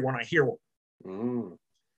story when I hear one. Mm.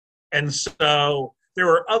 And so there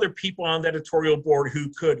were other people on the editorial board who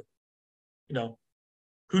could,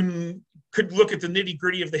 who could look at the nitty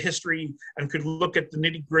gritty of the history and could look at the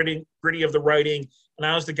nitty gritty of the writing. And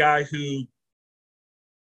I was the guy who,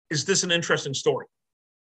 is this an interesting story?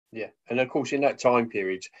 Yeah. And of course, in that time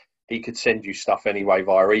period, he could send you stuff anyway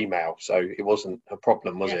via email. So it wasn't a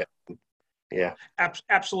problem, was it? Yeah.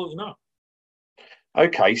 Absolutely not.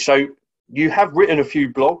 Okay. So you have written a few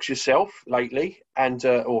blogs yourself lately, and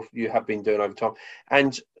or you have been doing over time.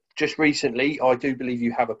 And just recently, I do believe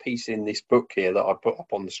you have a piece in this book here that I put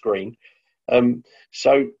up on the screen.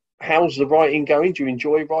 So how's the writing going? Do you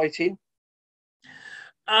enjoy writing?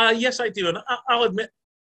 Yes, I do. And I'll admit,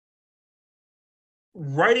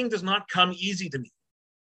 writing does not come easy to me.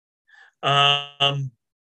 I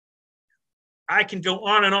can go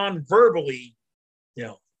on and on verbally,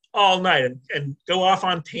 all night and go off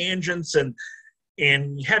on tangents and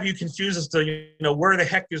have you confused as to where the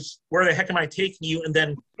heck am I taking you, and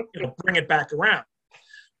then bring it back around.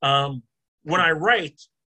 When I write,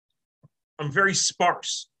 I'm very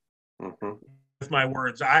sparse with my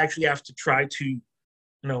words. I actually have to try to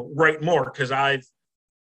write more because I've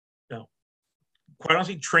quite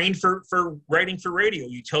honestly trained for writing for radio.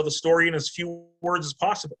 You tell the story in as few words as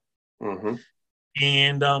possible. Mm-hmm.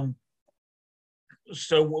 And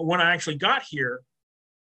so when I actually got here,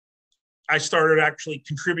 I started actually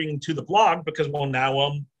contributing to the blog because, now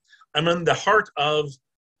I'm in the heart of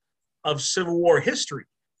Civil War history.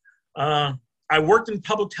 I worked in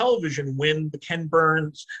public television when the Ken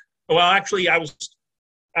Burns. Well, actually, I was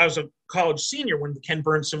a college senior when the Ken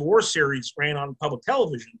Burns Civil War series ran on public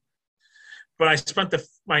television. But I spent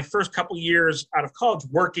my first couple years out of college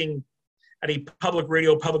working at a public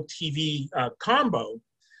radio, public TV combo,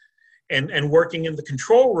 and working in the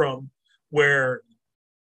control room where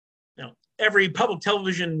every public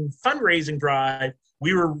television fundraising drive,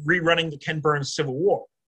 we were rerunning the Ken Burns Civil War.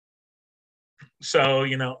 So,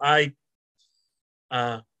 I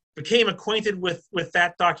became acquainted with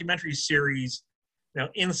that documentary series,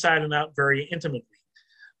 inside and out very intimately.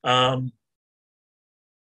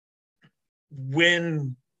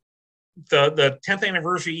 When the 10th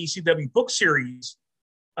anniversary ECW book series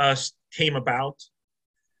came about,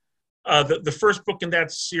 the first book in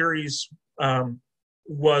that series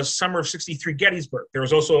was Summer of '63 Gettysburg. There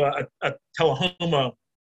was also a Tullahoma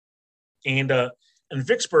and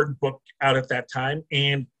Vicksburg book out at that time.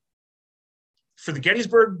 And for the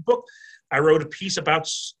Gettysburg book, I wrote a piece about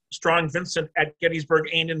Strong Vincent at Gettysburg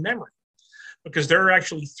and in memory, because there are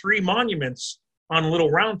actually 3 monuments on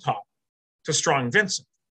Little Round Top to Strong Vincent.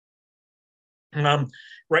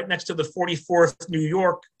 Right next to the 44th New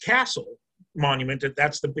York Castle monument,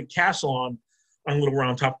 that's the big castle on Little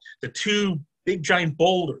Round Top, the two big giant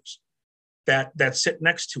boulders that sit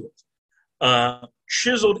next to it,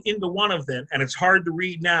 chiseled into one of them, and it's hard to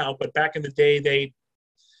read now, but back in the day they,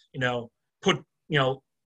 put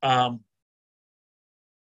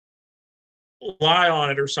lie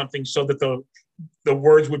on it or something so that the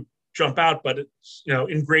words would jump out, but it's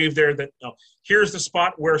engraved there that here's the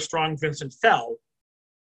spot where Strong Vincent fell,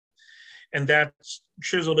 and that's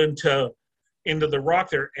chiseled into the rock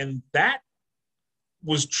there, and that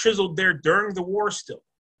was chiseled there during the war still.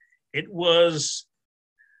 It was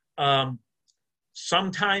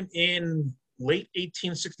sometime in late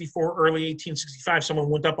 1864, early 1865, someone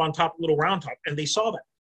went up on top of Little Round Top, and they saw that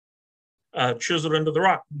chiseled into the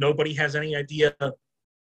rock. Nobody has any idea,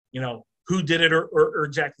 who did it or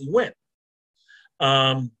exactly when.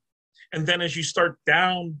 And then as you start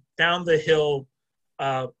down the hill,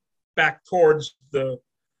 back towards the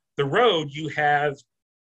road, you have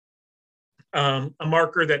a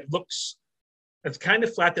marker that's kind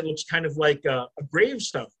of flat, that looks kind of like a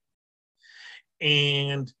gravestone.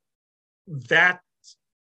 And that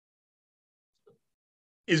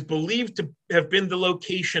is believed to have been the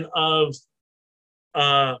location of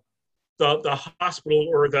the hospital,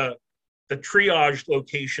 or the triage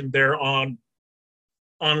location there on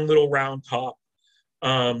Little Round Top.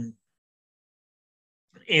 And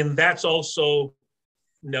that's also,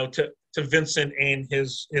 to Vincent and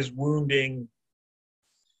his wounding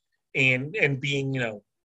and being,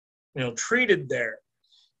 treated there.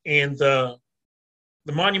 And the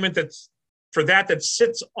monument that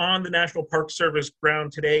sits on the National Park Service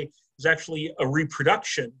ground today is actually a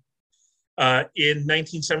reproduction. In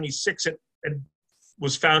 1976, it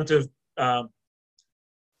was found to have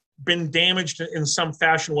been damaged in some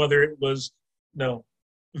fashion, whether it was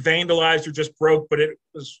vandalized or just broke, but it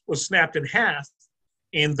was snapped in half.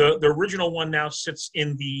 And the original one now sits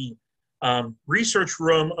in the research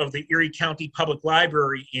room of the Erie County Public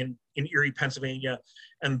Library in Erie, Pennsylvania.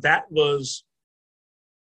 And that was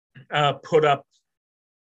put up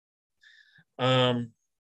I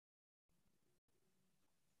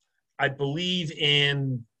believe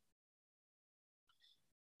in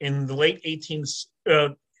the late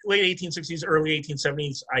 1860s, early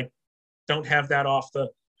 1870s. I don't have that off the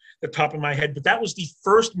top of my head, but that was the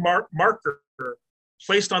first marker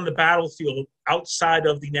placed on the battlefield outside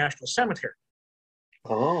of the National Cemetery.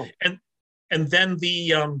 Oh. And then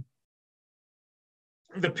the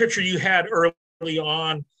picture you had early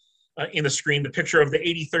on in the screen, the picture of the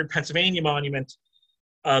 83rd Pennsylvania Monument,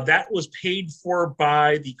 that was paid for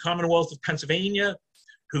by the Commonwealth of Pennsylvania,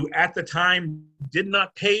 who at the time did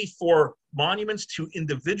not pay for monuments to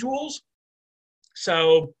individuals.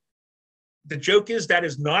 So the joke is that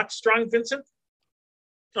is not Strong Vincent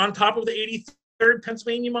on top of the 83rd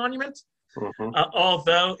Pennsylvania Monument,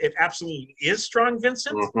 although it absolutely is Strong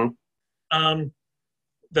Vincent.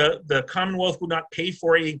 The Commonwealth would not pay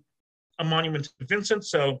for a monument to Vincent,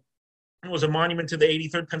 so it was a monument to the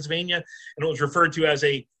 83rd Pennsylvania, and it was referred to as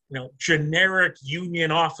a generic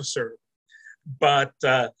Union officer. But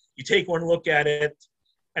you take one look at it,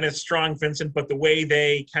 and it's Strong Vincent, but the way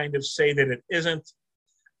they kind of say that it isn't,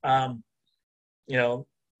 that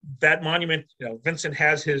monument, Vincent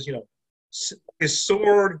has his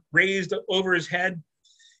sword raised over his head,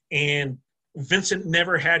 and Vincent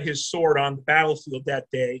never had his sword on the battlefield that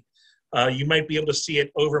day. You might be able to see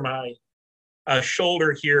it over my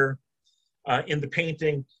shoulder here in the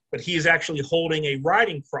painting, but he is actually holding a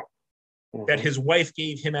riding crop that his wife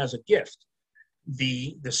gave him as a gift.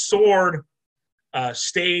 The sword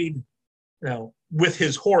stayed with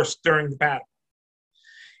his horse during the battle.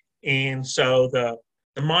 And so the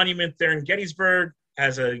monument there in Gettysburg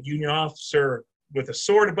has a Union officer with a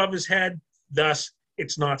sword above his head, thus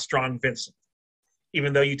it's not Strong Vincent.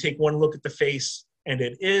 Even though you take one look at the face and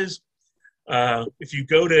it is. If you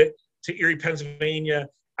go to Erie, Pennsylvania,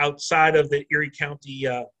 outside of the Erie County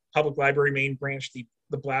Public Library main branch,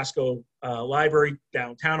 the Blasco Library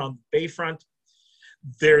downtown on the Bayfront,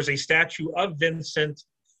 there's a statue of Vincent.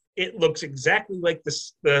 It looks exactly like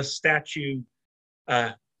the statue,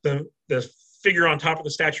 the figure on top of the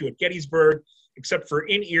statue at Gettysburg, except for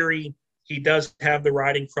in Erie, he does have the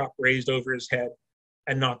riding crop raised over his head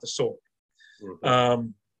and not the sword.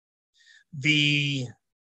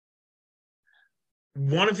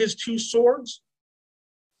 One of his two swords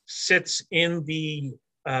sits in the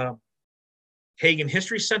Hagen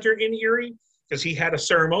History Center in Erie, because he had a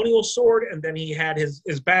ceremonial sword and then he had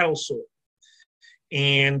his battle sword.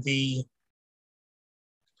 And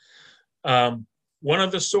one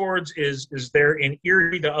of the swords is there in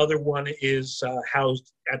Erie. The other one is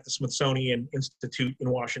housed at the Smithsonian Institute in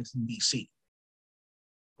Washington, D.C.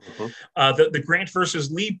 Mhm. The Grant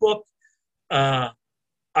versus Lee book, I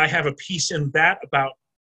have a piece in that about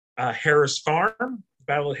Harris Farm,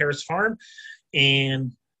 Battle of Harris Farm,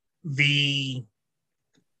 and the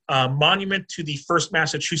monument to the 1st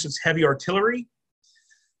Massachusetts Heavy Artillery,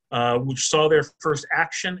 which saw their first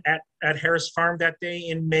action at Harris Farm that day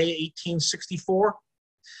in May 1864.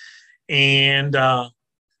 And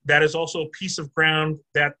that is also a piece of ground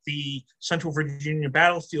that the Central Virginia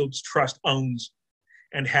Battlefields Trust owns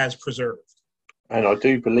and has preserved. And I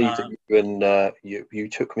do believe that you and you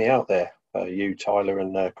took me out there, you, Tyler,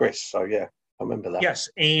 and Chris. So yeah, I remember that. Yes,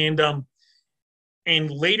 and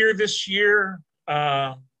later this year,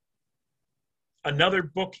 another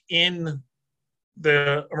book in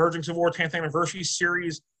the Emerging Civil War 10th Anniversary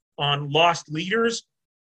series on lost leaders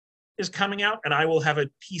is coming out, and I will have a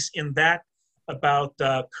piece in that about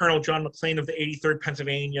Colonel John McLean of the 83rd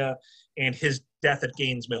Pennsylvania and his death at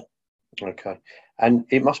Gaines Mill. Okay. And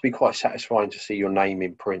it must be quite satisfying to see your name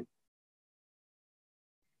in print.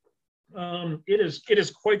 It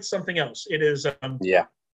is quite something else. It is Yeah.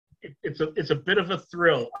 It's a bit of a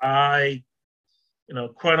thrill. I,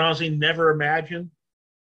 quite honestly, never imagined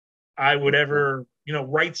I would ever,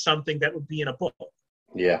 write something that would be in a book.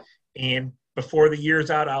 Yeah. And before the year's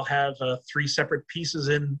out, I'll have 3 separate pieces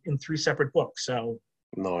in 3 separate books. So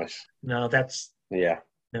nice. No, that's yeah.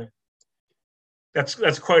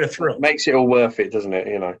 That's quite a thrill. It makes it all worth it, doesn't it?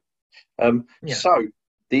 Yeah. So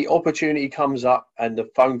the opportunity comes up, and the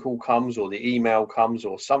phone call comes, or the email comes,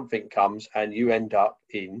 or something comes, and you end up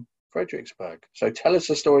in Fredericksburg. So tell us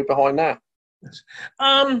the story behind that. Yes.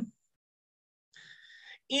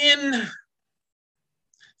 In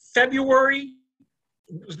February,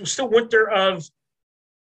 it was still winter of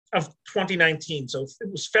 2019. So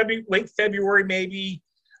it was late February, maybe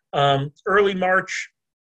early March.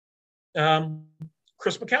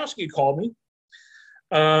 Chris Mikowski called me.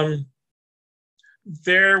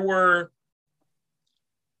 There were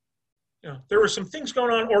some things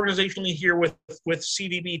going on organizationally here with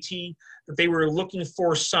CVBT that they were looking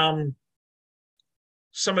for some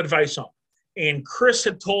advice on. And Chris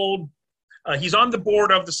had told, he's on the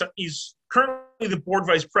board of he's currently the board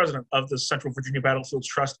vice president of the Central Virginia Battlefields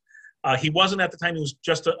Trust. He wasn't at the time, he was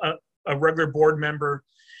just a regular board member.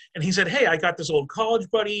 And he said, hey, I got this old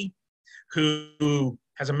college buddy who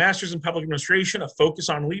has a master's in public administration, a focus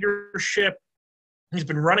on leadership. He's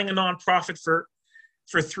been running a nonprofit for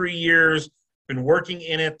 3 years, been working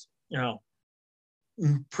in it,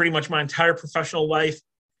 pretty much my entire professional life.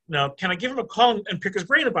 Now, can I give him a call and pick his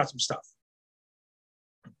brain about some stuff?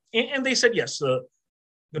 And they said yes.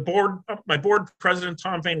 The board, my board president,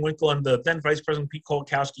 Tom Van Winkle, and the then vice president, Pete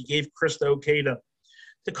Kolakowski, gave Chris the okay to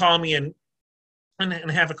call me and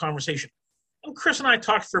have a conversation. And Chris and I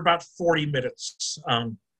talked for about 40 minutes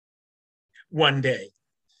one day.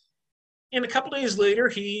 And a couple days later,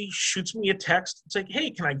 he shoots me a text. It's like,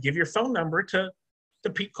 hey, can I give your phone number to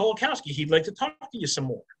Pete Kolakowski? He'd like to talk to you some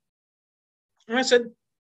more. And I said,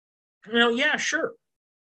 yeah, sure.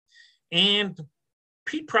 And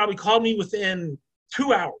Pete probably called me within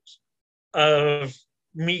 2 hours of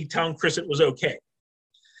me telling Chris it was okay.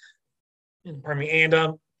 Pardon me.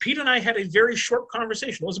 And Pete and I had a very short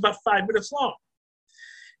conversation. It was about 5 minutes long.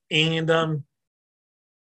 And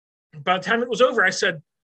by the time it was over, I said,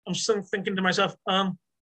 I'm still thinking to myself,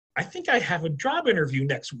 I think I have a job interview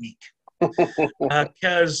next week.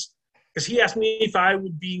 Because he asked me if I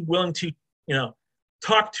would be willing to,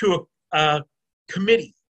 talk to a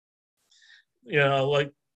committee.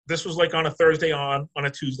 Like this was like on a Thursday on a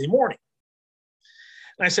Tuesday morning.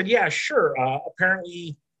 And I said, yeah, sure.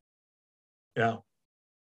 Apparently,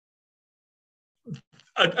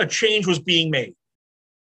 a change was being made.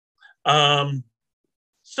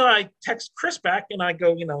 So I text Chris back and I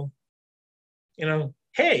go,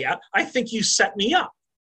 hey, I think you set me up.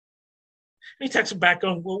 And he texted back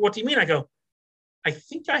going, well, what do you mean? I go, I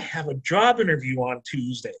think I have a job interview on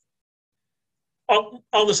Tuesday. All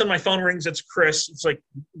of a sudden my phone rings, it's Chris. It's like,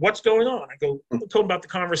 what's going on? I go, I told him about the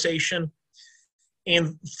conversation.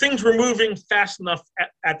 And things were moving fast enough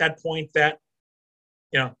at that point that,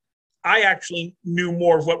 I actually knew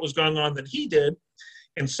more of what was going on than he did.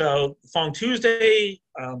 And so the following Tuesday,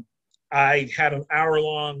 I had an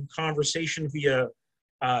hour-long conversation via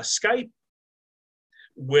Skype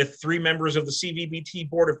with 3 members of the CVBT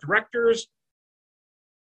board of directors.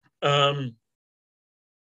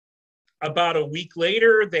 About a week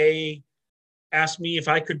later, they asked me if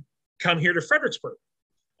I could come here to Fredericksburg.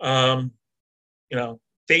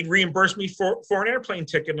 They'd reimburse me for an airplane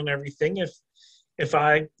ticket and everything if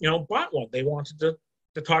I, bought one. They wanted to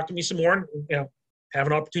talk to me some more and, have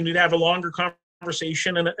an opportunity to have a longer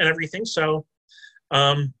conversation and everything. So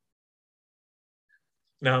Um,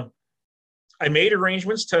 now, I made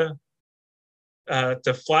arrangements to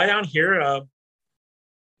fly down here.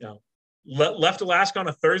 Left Alaska on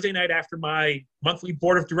a Thursday night after my monthly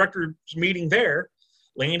board of directors meeting there.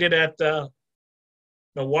 Landed at the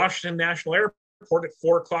Washington National Airport at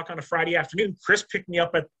 4:00 on a Friday afternoon. Chris picked me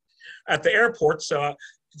up at the airport, so I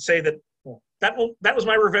can say that that was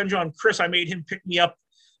my revenge on Chris. I made him pick me up,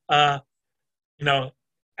 at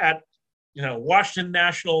Washington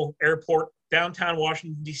National Airport, downtown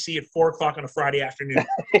Washington D.C. at 4:00 on a Friday afternoon.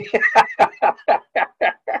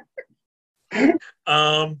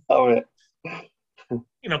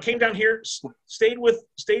 Came down here, stayed with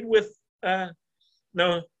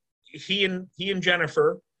he and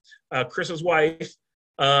Jennifer, Chris's wife.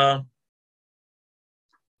 That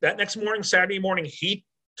next morning, Saturday morning, he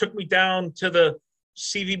took me down to the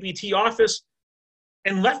CVBT office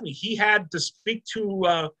and left me. He had to speak to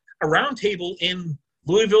a roundtable in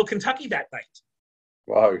Louisville, Kentucky that night.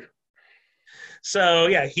 Wow. So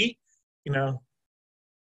yeah, he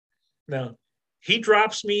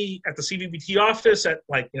drops me at the CVBT office at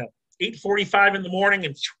 8:45 in the morning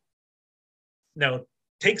and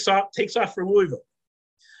takes off for Louisville.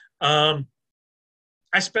 I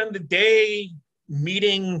spend the day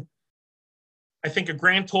meeting, I think, a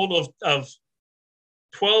grand total of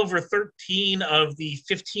 12 or 13 of the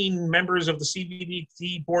 15 members of the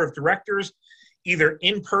CVBT board of directors, either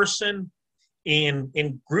in person,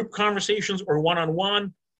 in group conversations, or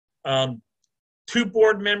one-on-one. 2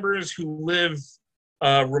 board members who live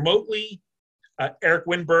remotely, Eric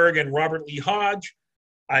Winberg and Robert Lee Hodge.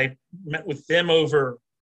 I met with them over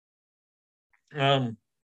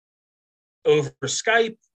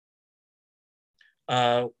Skype.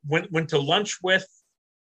 Went to lunch with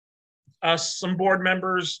some board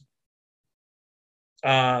members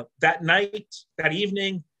that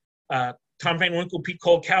evening. Tom Van Winkle, Pete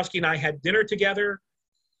Kolkowski, and I had dinner together.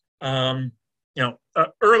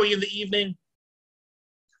 Early in the evening.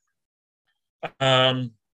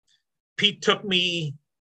 Pete took me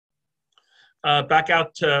back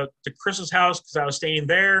out to Chris's house because I was staying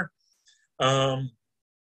there.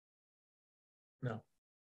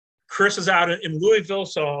 Chris is out in Louisville,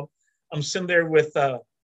 so I'm sitting there with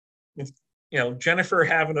Jennifer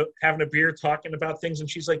having a beer, talking about things, and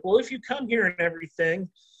she's like, "Well, if you come here and everything."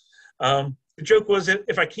 The joke was that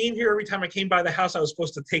if I came here every time I came by the house, I was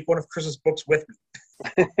supposed to take one of Chris's books with me.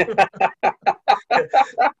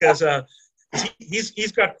 Because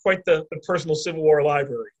he's got quite the personal Civil War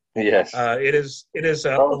library. Yes. It is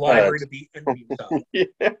a library to be envied of.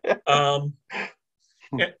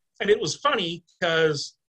 Yeah. And it was funny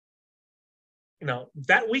because,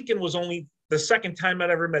 that weekend was only the second time I'd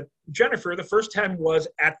ever met Jennifer. The first time was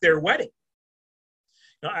at their wedding.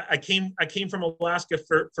 I came from Alaska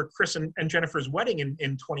for Chris and Jennifer's wedding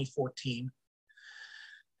in 2014.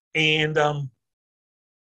 And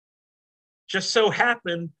just so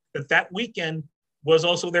happened that weekend was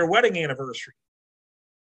also their wedding anniversary.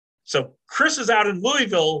 So Chris is out in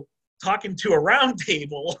Louisville talking to a round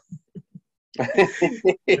table,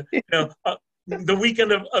 the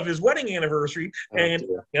weekend of his wedding anniversary. And,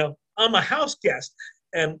 I'm a house guest.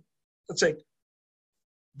 And let's say,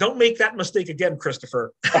 don't make that mistake again,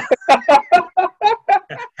 Christopher.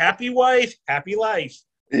 Happy wife, happy life.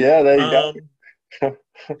 Yeah, there you go.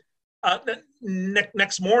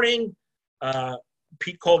 Next morning,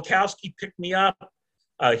 Pete Kolkowski picked me up.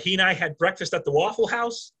 He and I had breakfast at the Waffle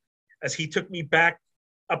House as he took me back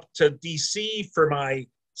up to D.C. for my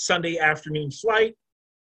Sunday afternoon flight.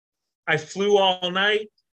 I flew all night,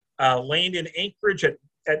 landed in Anchorage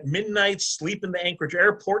at midnight, sleep in the Anchorage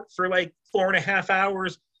airport for 4.5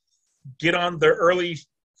 hours, get on the early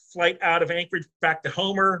flight out of Anchorage back to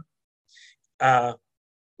Homer,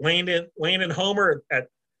 land in Homer at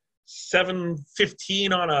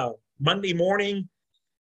 7:15 on a Monday morning.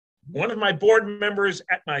 One of my board members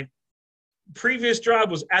at my previous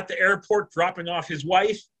job was at the airport dropping off his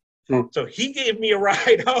wife. So he gave me a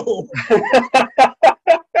ride home.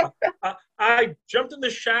 I jumped in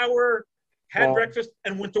the shower, had breakfast,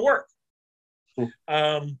 and went to work.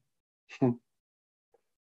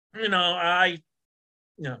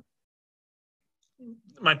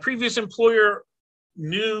 My previous employer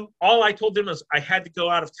knew, all I told them was I had to go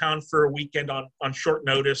out of town for a weekend on short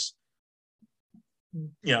notice.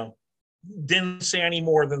 Didn't say any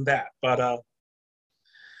more than that. But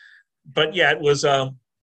yeah, it was a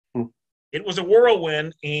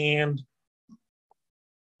whirlwind, and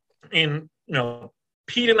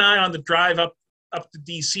Pete and I on the drive up to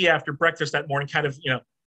DC after breakfast that morning kind of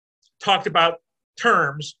talked about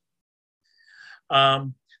terms.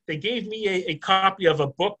 They gave me a copy of a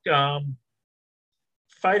book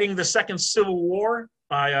Fighting the Second Civil War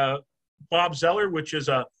by Bob Zeller, which is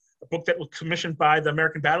a book that was commissioned by the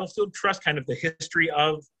American Battlefield Trust, kind of the history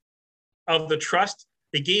of the trust.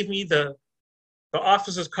 They gave me the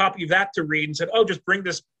office's copy of that to read and said, "Oh, just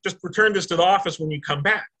return this to the office when you come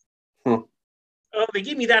back." They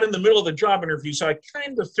gave me that in the middle of the job interview, so I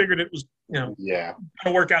kind of figured it was, going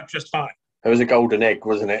to work out just fine. It was a golden egg,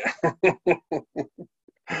 wasn't it?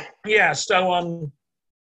 Yeah. So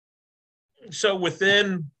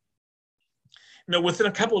within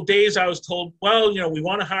a couple of days, I was told, well, we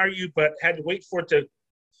want to hire you, but had to wait for it to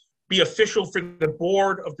be official for the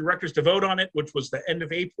board of directors to vote on it, which was the end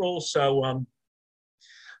of April. So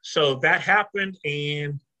that happened,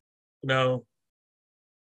 and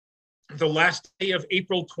the last day of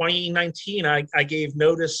April 2019, I gave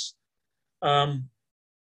notice, to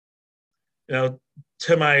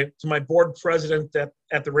my board president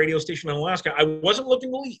at the radio station in Alaska. I wasn't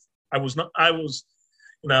looking to leave. I was not. I was,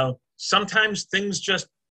 sometimes things just,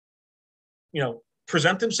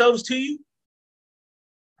 present themselves to you,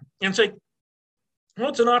 and it's like, well,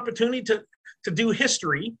 it's an opportunity to do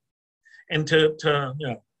history, and to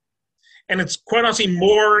and it's quite honestly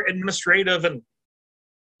more administrative and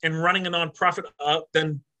running a nonprofit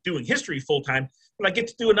than doing history full time. But I get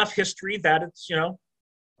to do enough history that it's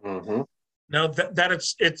that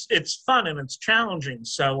it's fun and it's challenging.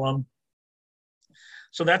 So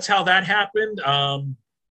that's how that happened.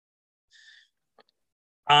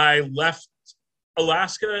 I left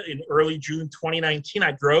Alaska in early June 2019.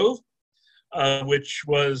 I drove, which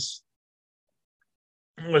was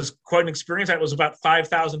quite an experience. That was about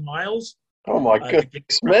 5,000 miles. Oh my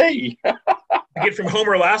goodness me! To get from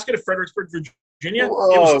Homer, Alaska to Fredericksburg, Virginia.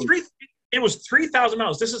 Whoa. It was 3,000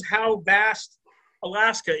 miles. This is how vast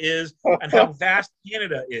Alaska is and how vast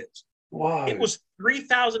Canada is. Wow. It was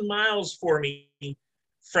 3,000 miles for me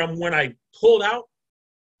from when I pulled out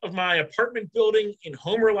of my apartment building in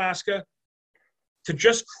Homer, Alaska, to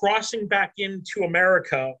just crossing back into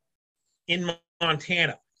America in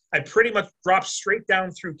Montana. I pretty much dropped straight down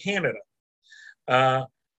through Canada.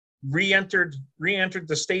 Re-entered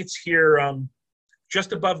the States here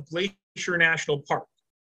just above Glacier National Park,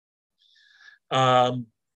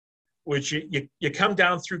 which you come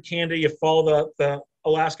down through Canada, you follow the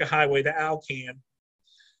Alaska Highway, the Alcan,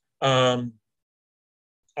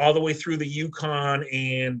 all the way through the Yukon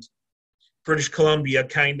and British Columbia,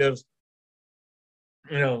 kind of,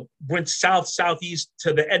 went southeast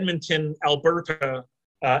to the Edmonton, Alberta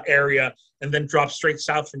area, and then dropped straight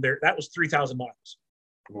south from there. That was 3,000 miles.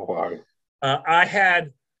 Wow. I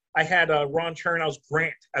had Ron Chernow's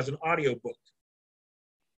Grant as an audiobook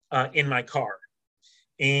in my car.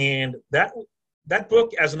 And that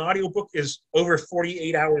book as an audiobook is over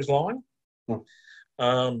 48 hours long.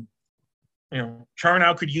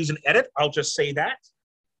 Charnow could use an edit. I'll just say that.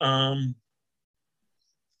 And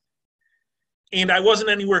I wasn't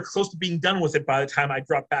anywhere close to being done with it by the time I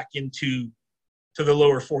dropped back into the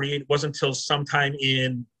lower 48. It wasn't until sometime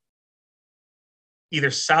in either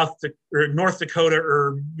North Dakota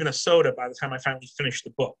or Minnesota by the time I finally finished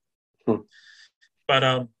the book.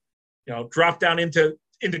 But dropped down into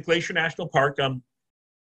Glacier National Park. I'm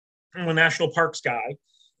a national parks guy,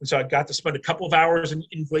 and so I got to spend a couple of hours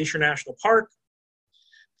in Glacier National Park.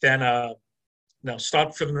 Then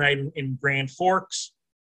stopped for the night in Grand Forks.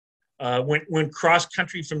 Went cross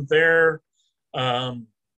country from there.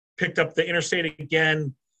 Picked up the interstate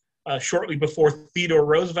again shortly before Theodore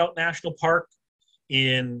Roosevelt National Park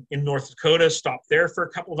in North Dakota. Stopped there for a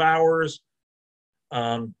couple of hours.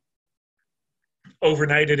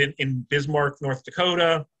 Overnighted in Bismarck, North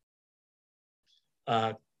Dakota.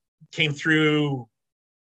 Came through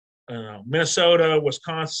Minnesota,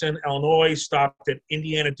 Wisconsin, Illinois. Stopped at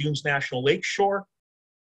Indiana Dunes National Lakeshore,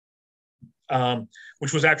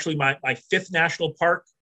 which was actually my fifth national park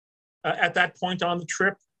at that point on the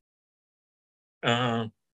trip.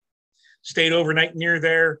 Stayed overnight near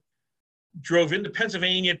there. Drove into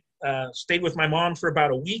Pennsylvania. Stayed with my mom for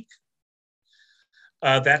about a week.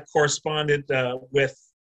 That corresponded with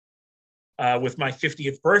my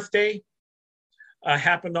 50th birthday.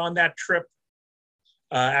 Happened on that trip.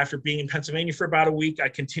 After being in Pennsylvania for about a week, I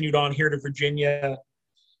continued on here to Virginia.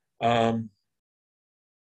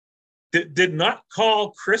 Did not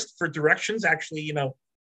call Chris for directions. Actually,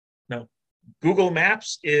 Google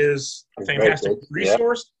Maps is a fantastic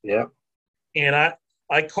resource. Yeah. And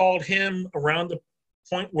I called him around the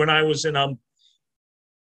point when I was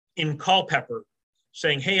in Culpeper,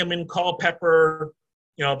 saying, "Hey, I'm in Culpeper.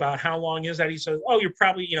 About how long is that?" He says, "Oh, you're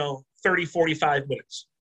probably 30, 45 minutes."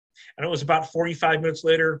 And it was about 45 minutes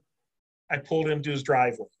later, I pulled him to his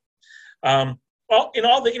driveway. In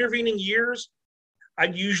all the intervening years,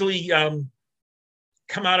 I'd usually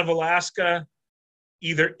come out of Alaska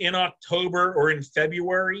either in October or in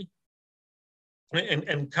February,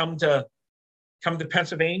 and come to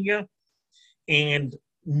Pennsylvania. And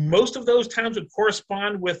most of those times would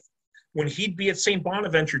correspond with when he'd be at St.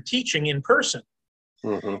 Bonaventure teaching in person.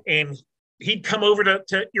 Mm-hmm. And he'd come over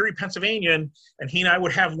to Erie, Pennsylvania, and he and I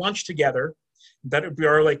would have lunch together. That would be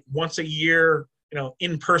our like once a year,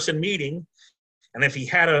 in-person meeting. And if he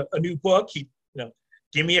had a new book, he'd,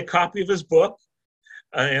 give me a copy of his book.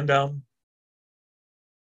 And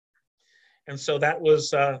so that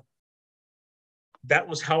was how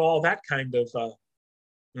all that kind of,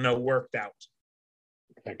 worked out.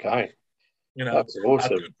 Okay. That's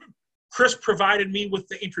awesome. Chris provided me with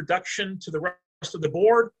the introduction to the rest of the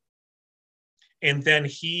board. And then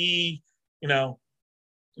he,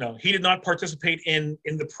 he did not participate in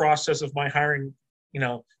the process of my hiring,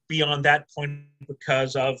 beyond that point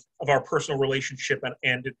because of our personal relationship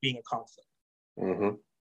and it being a conflict. Mm-hmm.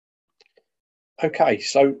 Okay,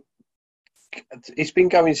 so it's been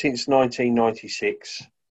going since 1996,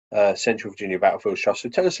 Central Virginia Battlefield Trust. So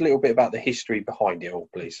tell us a little bit about the history behind it all,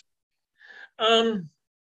 please.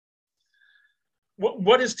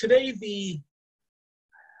 What is today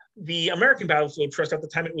the American Battlefield Trust, at the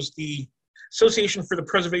time it was the Association for the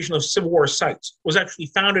Preservation of Civil War Sites, was actually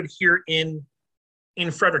founded here in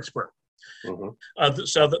Fredericksburg. Mm-hmm.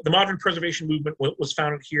 So the modern preservation movement was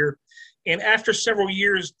founded here. And after several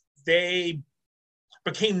years, they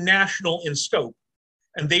became national in scope,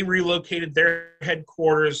 and they relocated their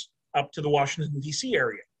headquarters up to the Washington, D.C.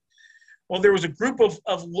 area. Well, there was a group of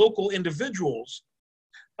local individuals,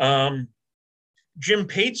 Jim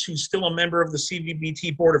Pates, who's still a member of the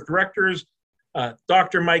CVBT Board of Directors,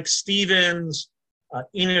 Dr. Mike Stevens,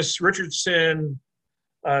 Enos Richardson,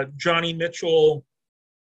 Johnny Mitchell,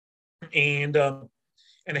 and a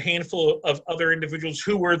handful of other individuals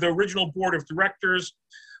who were the original Board of Directors.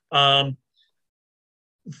 The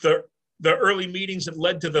early meetings that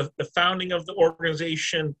led to the founding of the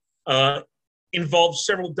organization involved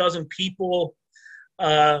several dozen people.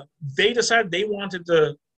 They decided they wanted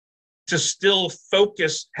to still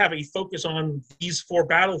have a focus on these 4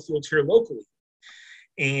 battlefields here locally.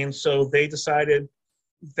 And so they decided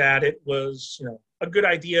that it was, a good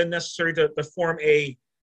idea, necessary to form a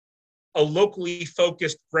locally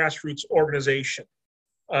focused grassroots organization.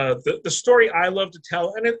 The story I love to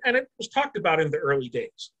tell, and it was talked about in the early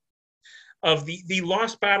days, of the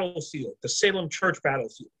lost battlefield, the Salem Church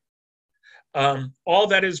battlefield. All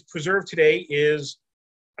that is preserved today is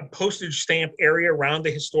a postage stamp area around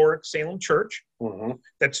the historic Salem Church, mm-hmm.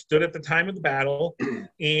 that stood at the time of the battle,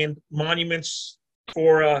 and monuments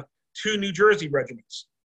for 2 New Jersey regiments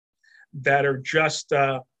that are just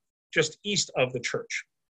east of the church.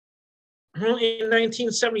 Well, in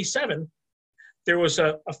 1977, there was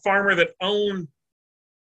a farmer that owned,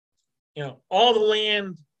 all the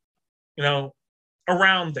land,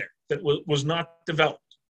 around there that was not developed.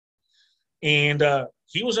 And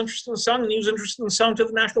he was interested in selling, and he was interested in selling to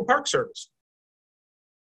the National Park Service.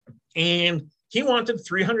 And he wanted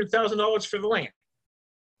 $300,000 for the land.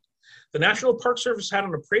 The National Park Service had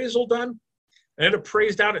an appraisal done, and it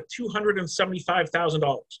appraised out at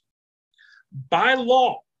 $275,000. By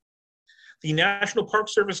law, the National Park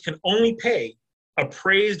Service can only pay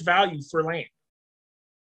appraised value for land.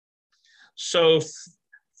 So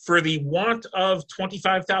for the want of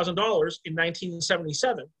 $25,000 in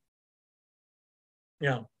 1977,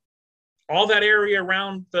 all that area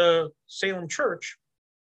around the Salem Church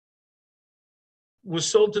was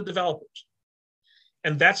sold to developers.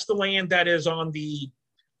 And that's the land that is on the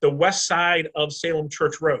west side of Salem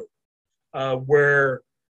Church Road, where,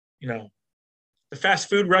 the fast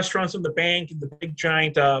food restaurants and the bank and the big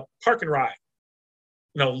giant park and ride,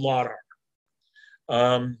 lot are.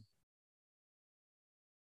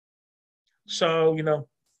 So,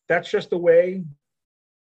 that's just the way,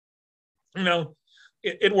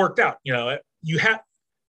 it worked out. You have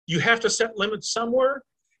to set limits somewhere,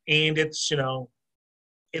 and it's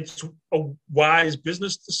it's a wise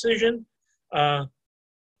business decision. For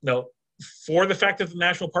the fact that the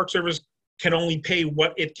National Park Service can only pay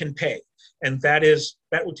what it can pay, and that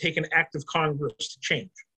would take an act of Congress to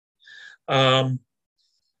change.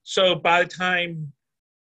 So by the time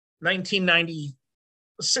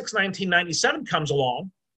 1996, 1997 comes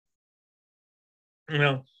along,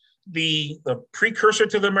 the precursor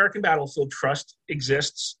to the American Battlefield Trust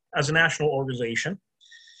exists as a national organization.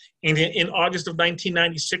 And in August of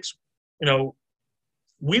 1996,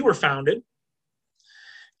 we were founded.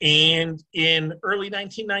 And in early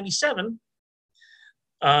 1997,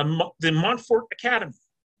 the Montfort Academy,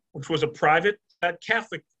 which was a private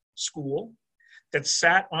Catholic school that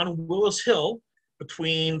sat on Willis Hill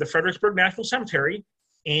between the Fredericksburg National Cemetery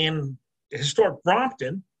and historic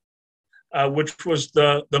Brompton, which was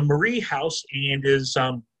the Marie House, and is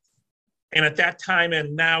and at that time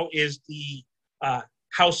and now is the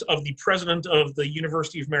house of the president of the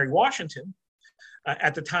University of Mary Washington.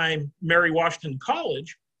 At the time, Mary Washington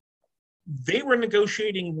College, they were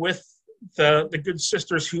negotiating with the good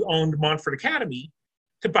sisters who owned Montfort Academy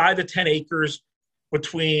to buy the 10 acres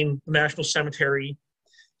between the National Cemetery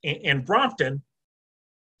and Brompton.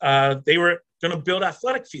 They were going to build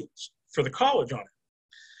athletic fields for the college on it.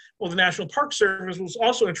 Well, the National Park Service was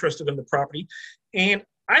also interested in the property. And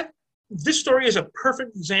this story is a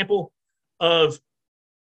perfect example of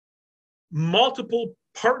multiple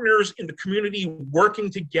partners in the community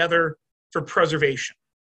working together for preservation.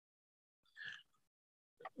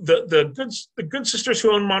 The good sisters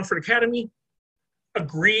who owned Montfort Academy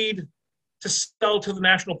agreed to sell to the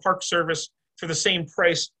National Park Service for the same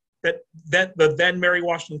price that the then Mary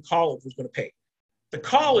Washington College was going to pay. The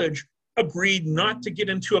college agreed not to get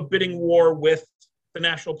into a bidding war with the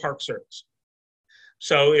National Park Service.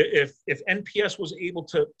 So if NPS was able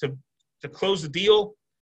to close the deal,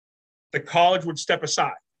 the college would step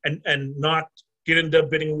aside and not get into a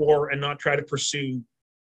bidding war and not try to pursue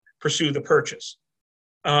the purchase.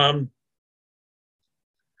 The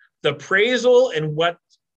appraisal and what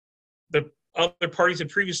the other parties had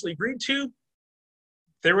previously agreed to,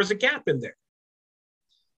 there was a gap in there.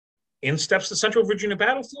 In steps the Central Virginia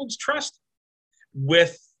Battlefields Trust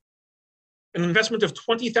with an investment of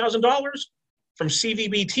 $20,000 from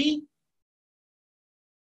CVBT.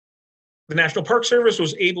 The National Park Service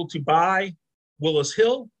was able to buy Willis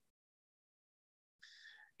Hill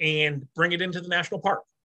and bring it into the national park.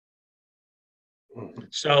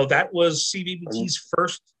 So that was CVBT's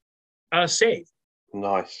first save.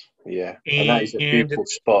 Nice, yeah. And that is a beautiful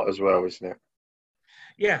spot as well, isn't it?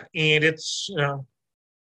 Yeah, and it's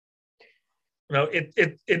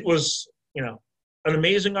it was an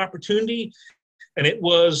amazing opportunity, and it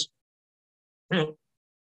was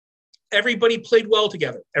everybody played well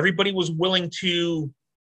together. Everybody was willing to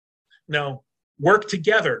work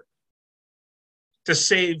together to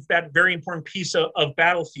save that very important piece of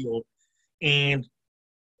battlefield and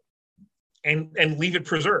leave it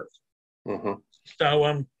preserved. Mm-hmm.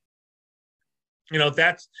 So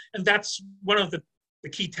that's one of the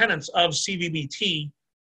key tenets of CVBT.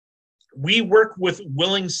 We work with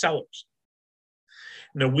willing sellers.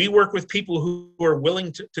 We work with people who are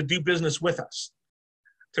willing to do business with us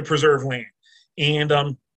to preserve land.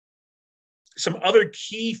 And some other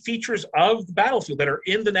key features of the battlefield that are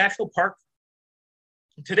in the national park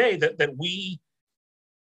today that we,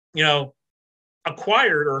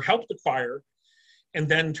 acquired or helped acquire and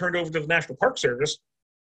then turned over to the National Park Service.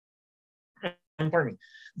 Pardon me.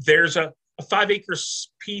 There's a 5-acre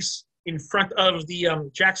piece in front of the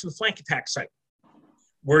Jackson Flank Attack site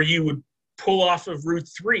where you would pull off of Route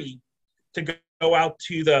 3 to go out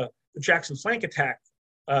to the Jackson Flank Attack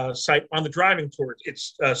site on the driving tour.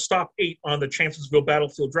 It's stop 8 on the Chancellorsville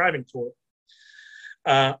Battlefield driving tour.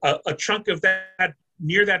 A chunk of that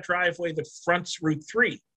near that driveway that fronts Route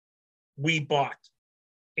 3, we bought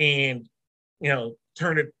and eventually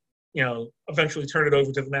turned it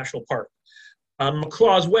over to the national park.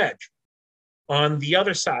 McClaw's Wedge on the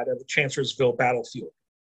other side of the Chancellorsville Battlefield,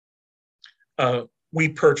 we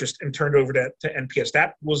purchased and turned over to NPS.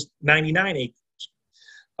 That was 99 acres.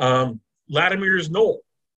 Latimer's Knoll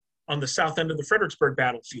on the south end of the Fredericksburg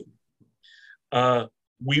Battlefield.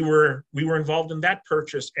 We were involved in that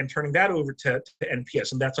purchase and turning that over to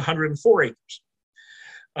NPS, and that's 104 acres.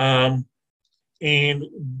 And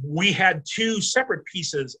we had 2 separate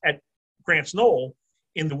pieces at Grant's Knoll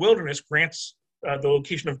in the Wilderness. The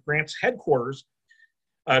location of Grant's headquarters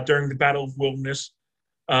during the Battle of Wilderness.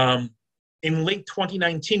 In late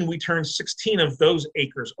 2019, we turned 16 of those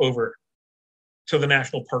acres over to the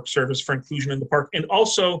National Park Service for inclusion in the park. And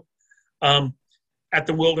also at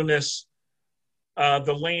the Wilderness,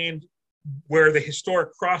 the land where the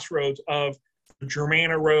historic crossroads of the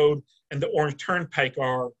Germanna Road and the Orange Turnpike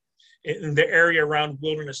are, in the area around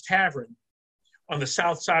Wilderness Tavern on the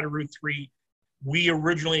south side of Route 3, we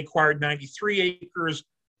originally acquired 93 acres.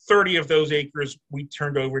 30 of those acres we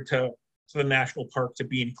turned over to the national park to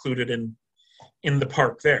be included in the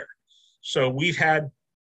park there. So we've had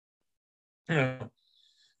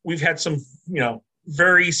some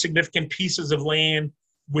very significant pieces of land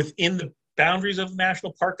within the boundaries of the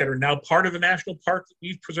national park that are now part of the national park that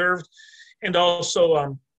we've preserved, and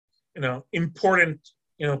also important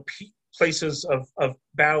places of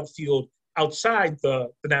battlefield outside the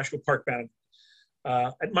national park boundary.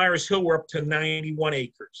 At Myers Hill, we're up to 91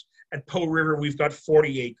 acres. At Poe River, we've got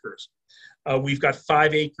 40 acres. We've got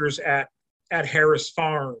 5 acres at Harris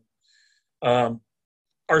Farm.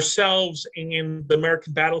 Ourselves and the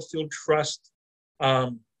American Battlefield Trust,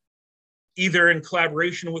 either in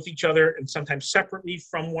collaboration with each other and sometimes separately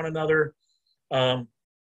from one another,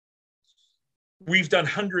 we've done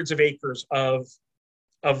hundreds of acres of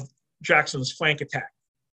Jackson's flank attack,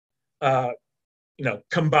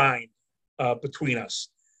 combined between us.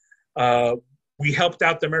 We helped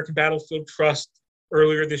out the American Battlefield Trust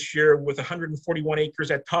earlier this year with 141 acres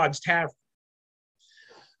at Todd's Tavern.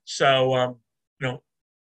 So,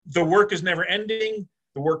 the work is never ending.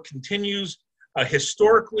 The work continues.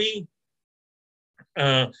 Historically,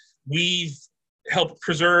 we've helped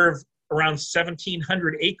preserve around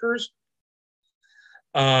 1,700 acres.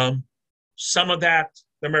 Some of that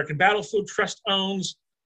the American Battlefield Trust owns,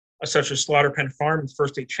 such as Slaughter Pen Farm and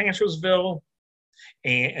First State Chancellorsville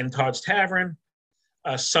and Todd's Tavern.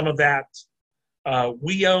 Some of that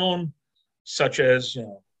we own, such as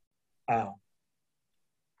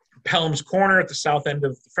Pelham's Corner at the south end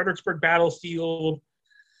of the Fredericksburg battlefield.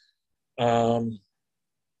 A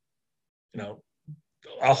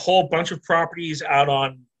whole bunch of properties out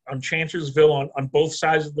on Chancellorsville on both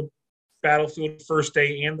sides of the battlefield, first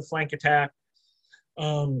day and the flank attack.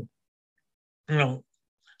 The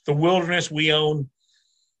wilderness we own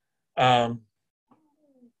about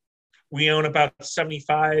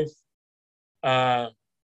 75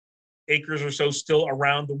 acres or so still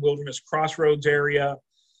around the Wilderness Crossroads area.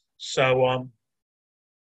 So,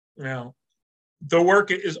 the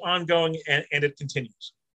work is ongoing and it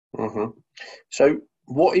continues. Mm-hmm. So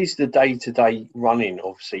what is the day-to-day running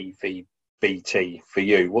of CVBT for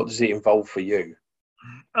you? What does it involve for you?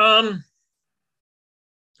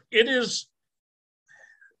 It is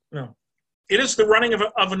the running of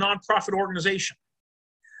a nonprofit organization.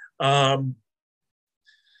 That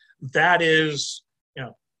is,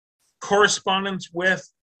 correspondence with,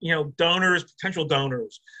 donors, potential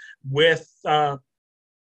donors, with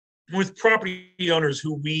property owners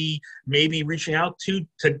who we may be reaching out to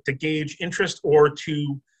gauge interest or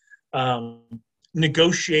to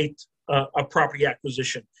negotiate a property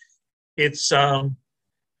acquisition. It's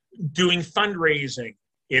doing fundraising.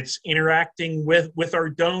 It's interacting with our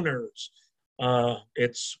donors.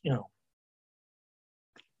 It's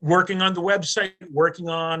working on the website, working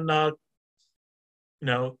on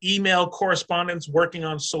email correspondence, working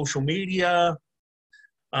on social media.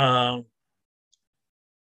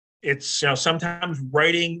 It's sometimes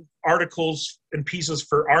writing articles and pieces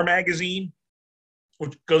for our magazine,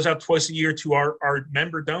 which goes out twice a year to our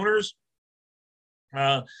member donors.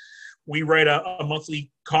 We write a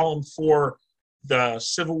monthly column for the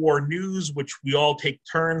Civil War News, which we all take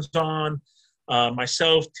turns on.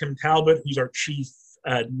 Myself, Tim Talbot, who's our chief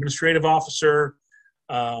administrative officer,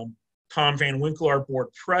 Tom Van Winkle, our board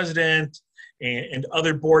president, and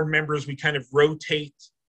other board members, we kind of rotate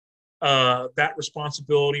that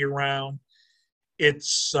responsibility around.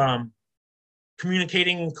 It's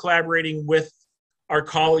communicating and collaborating with our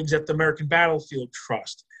colleagues at the American Battlefield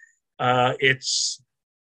Trust. It's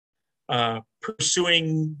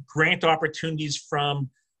pursuing grant opportunities from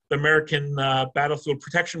the American Battlefield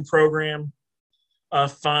Protection Program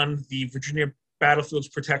Fund, the Virginia Battlefields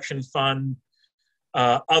Protection Fund,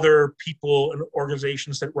 other people and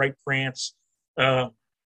organizations that write grants.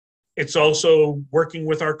 It's also working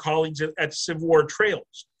with our colleagues at Civil War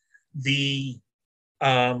Trails. The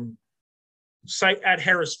site at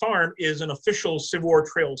Harris Farm is an official Civil War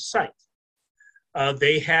Trails site.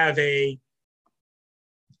 They have an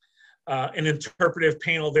interpretive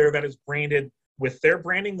panel there that is branded with their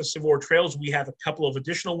branding, the Civil War Trails. We have a couple of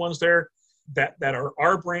additional ones there that are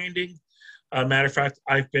our branding. Matter of fact,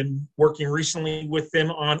 I've been working recently with them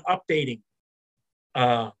on updating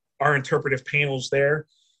our interpretive panels there,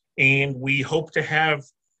 and we hope to have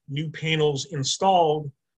new panels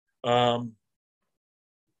installed,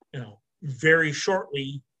 very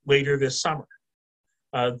shortly later this summer.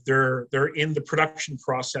 They're in the production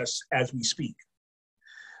process as we speak.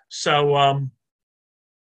 So,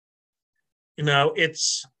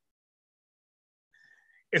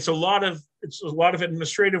 it's a lot of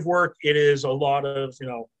administrative work. It is a lot of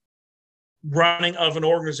running of an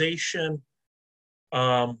organization.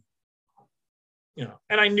 And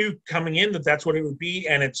I knew coming in that that's what it would be,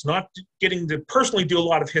 and it's not getting to personally do a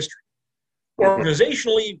lot of history.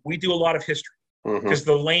 Organizationally, we do a lot of history because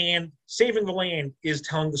saving the land is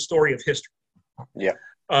telling the story of history. Yeah.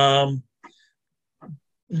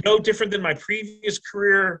 No different than my previous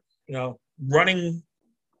career, running,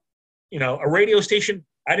 a radio station.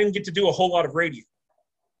 I didn't get to do a whole lot of radio.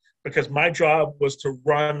 because my job was to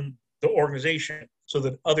run the organization so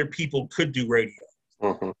that other people could do radio.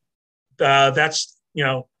 Mm-hmm. That's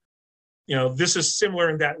this is similar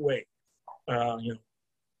in that way.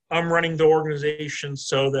 I'm running the organization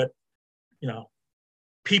so that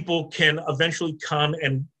people can eventually come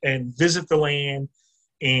and visit the land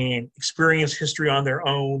and experience history on their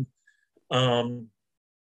own.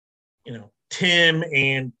 Tim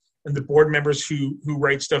and the board members who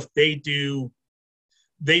write stuff, they do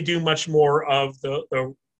much more of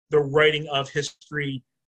the writing of history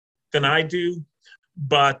than I do.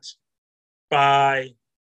 But by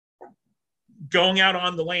going out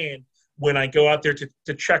on the land, when I go out there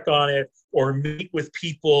to check on it or meet with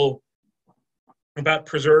people about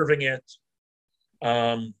preserving it,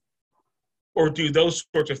 or do those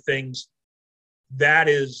sorts of things, that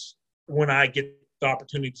is when I get the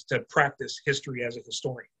opportunity to practice history as a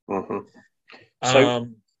historian. Mm-hmm. So,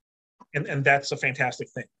 and that's a fantastic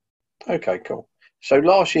thing. Okay, cool. So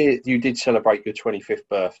last year you did celebrate your 25th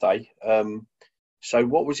birthday. So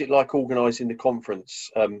what was it like organising the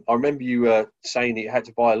conference? I remember you saying that you had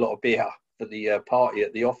to buy a lot of beer for the party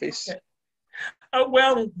at the office.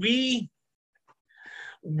 Well, we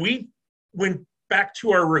went back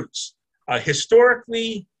to our roots.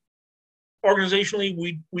 Historically,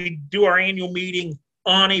 organizationally, we do our annual meeting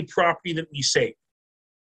on a property that we save.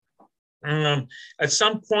 At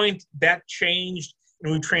some point, that changed,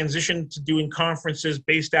 and we transitioned to doing conferences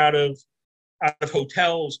based out of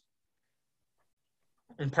hotels,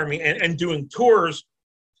 and doing tours,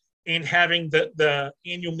 and having the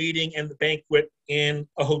annual meeting and the banquet in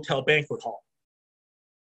a hotel banquet hall.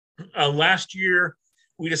 Last year,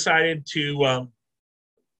 we decided to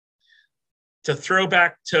throw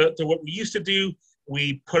back to what we used to do.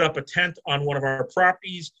 We put up a tent on one of our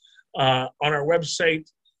properties. On our website,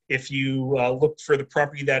 if you look for the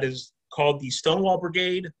property that is called the Stonewall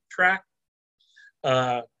Brigade track,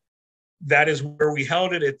 that is where we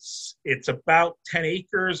held it. It's about 10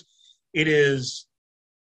 acres. It is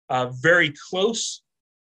very close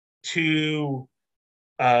to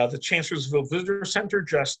the Chancellorsville Visitor Center,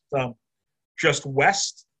 just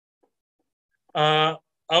west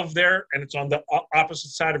of there, and it's on the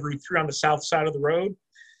opposite side of Route 3, on the south side of the road.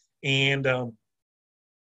 And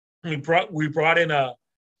we brought in a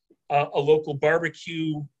local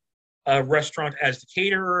barbecue restaurant as the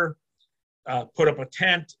caterer, put up a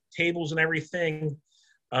tent, tables and everything,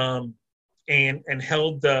 and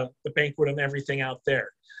held the banquet and everything out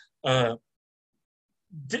there.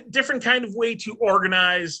 Different kind of way to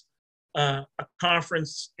organize a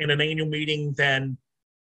conference and an annual meeting than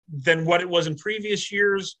what it was in previous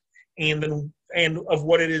years, and of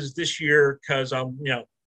what it is this year, because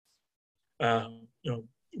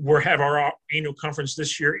we're have our annual conference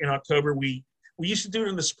this year in October. We used to do it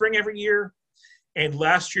in the spring every year, and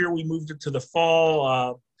last year we moved it to the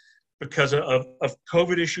fall because of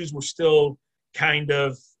COVID issues. We're still kind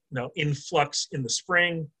of in flux in the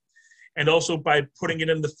spring, and also by putting it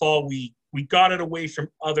in the fall, we got it away from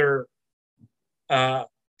other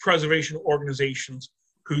preservation organizations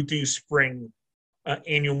who do spring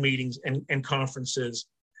annual meetings and conferences.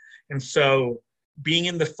 And so being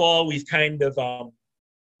in the fall, we've kind of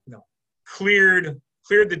cleared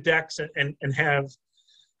the decks and have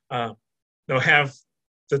have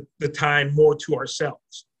the time more to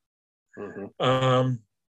ourselves. Mm-hmm.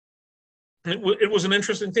 It was an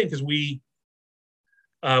interesting thing because we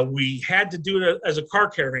had to do it as a car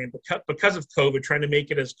caravan because of COVID, trying to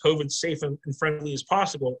make it as COVID safe and friendly as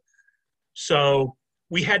possible. So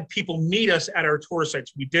we had people meet us at our tour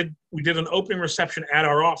sites. We did an opening reception at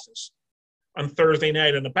our office on Thursday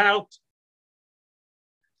night, and about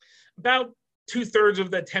 2/3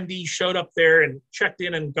 of the attendees showed up there and checked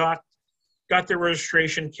in and got their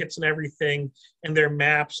registration kits and everything, and their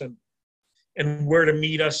maps and where to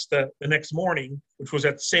meet us the next morning, which was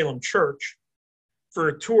at Salem Church, for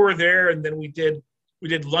a tour there. And then we did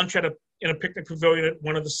lunch in a picnic pavilion at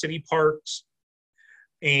one of the city parks,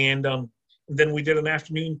 and then we did an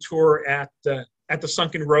afternoon tour at the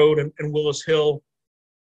Sunken Road and Willis Hill.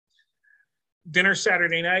 Dinner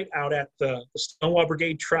Saturday night out at the Stonewall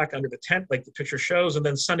Brigade track under the tent, like the picture shows. And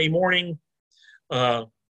then Sunday morning,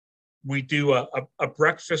 we do a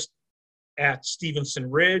breakfast at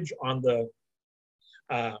Stevenson Ridge on the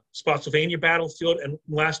Spotsylvania battlefield. And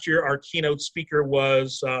last year, our keynote speaker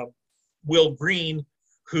was Will Green,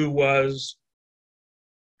 who was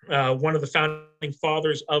one of the founding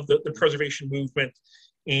fathers of the preservation movement,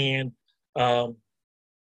 and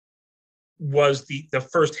was the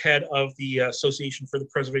first head of the Association for the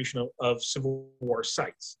Preservation of Civil War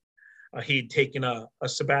Sites. He had taken a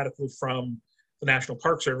sabbatical from the National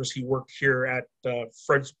Park Service. He worked here at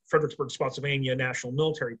Fredericksburg, Spotsylvania National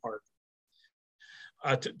Military Park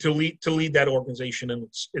to lead that organization in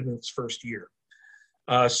its first year.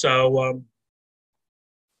 So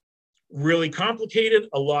really complicated,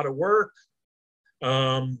 a lot of work.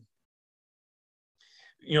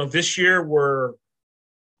 This year we're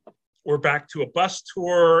back to a bus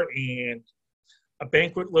tour and a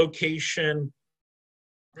banquet location,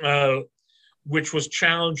 which was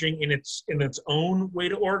challenging in its own way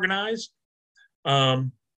to organize.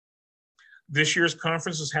 This year's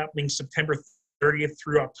conference is happening September 30th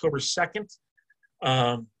through October 2nd.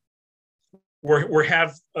 We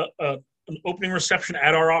have an opening reception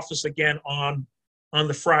at our office again on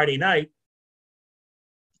the Friday night.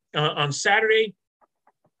 On Saturday,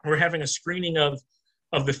 we're having a screening of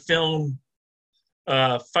the film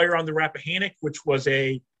Fire on the Rappahannock, which was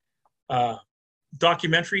a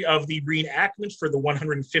documentary of the reenactment for the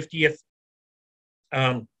 150th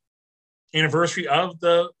anniversary of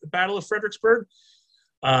the Battle of Fredericksburg.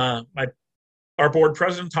 Our board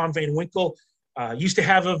president, Tom Van Winkle, used to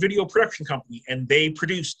have a video production company, and they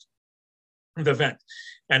produced the event.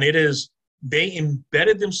 And they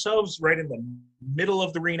embedded themselves right in the middle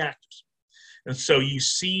of the reenactors. And so you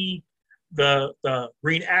see the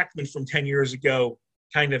reenactment from 10 years ago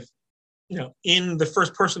kind of, in the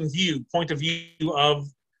first person point of view of,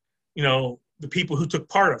 the people who took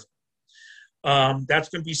part of it. That's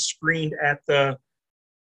going to be screened at the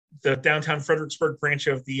downtown Fredericksburg branch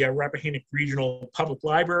of the Rappahannock Regional Public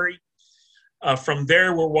Library. From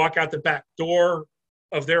there, we'll walk out the back door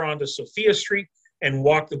of there onto Sophia Street and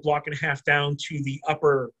walk the block and a half down to the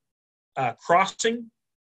upper crossing.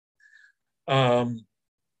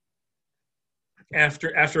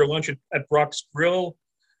 After lunch at Brock's Grill,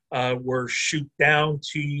 we're shoot down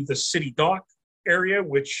to the City Dock area,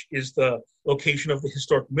 which is the location of the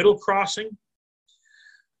historic middle crossing.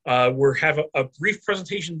 We'll have a brief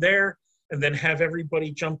presentation there, and then have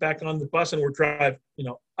everybody jump back on the bus, and we'll drive,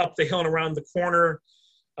 up the hill and around the corner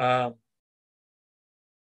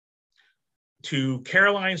to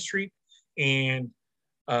Caroline Street. And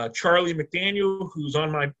Charlie McDaniel, who's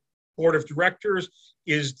on my board of directors,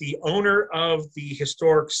 is the owner of the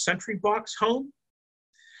historic Sentry Box home,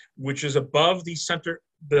 which is above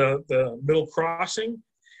the middle crossing,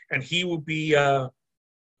 and he will be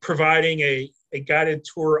providing a guided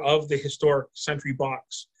tour of the historic Sentry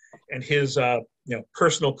Box and his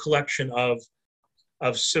personal collection of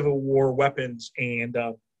Civil War weapons and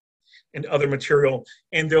other material.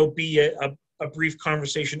 And there'll be a brief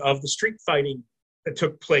conversation of the street fighting that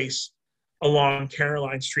took place along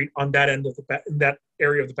Caroline Street on that end of that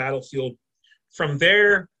area of the battlefield. From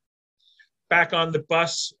there, back on the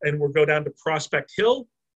bus, and we'll go down to Prospect Hill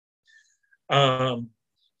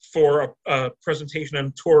for a presentation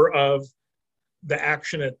and tour of the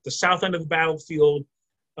action at the south end of the battlefield,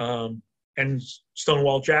 and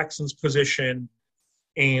Stonewall Jackson's position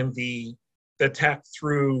and the attack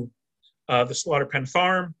through the Slaughter Pen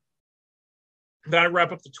Farm. That'll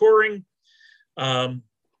wrap up the touring.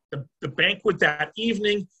 The banquet that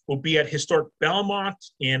evening will be at historic Belmont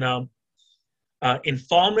in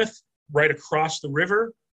Falmouth, right across the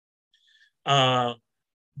river. That's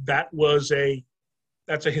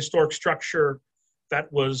a historic structure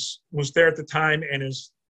that was there at the time and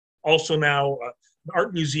is also now an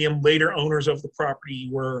art museum. Later owners of the property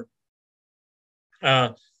were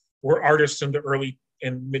artists in the early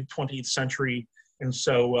and mid 20th century, and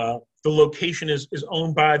so the location is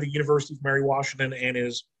owned by the University of Mary Washington and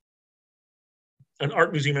is an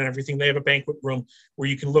art museum and everything. They have a banquet room where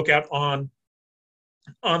you can look out on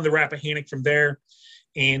the Rappahannock from there.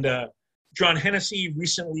 And John Hennessy,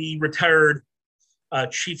 recently retired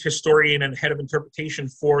chief historian and head of interpretation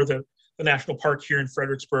for the National Park here in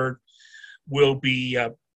Fredericksburg, will be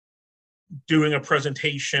doing a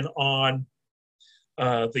presentation on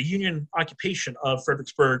the Union occupation of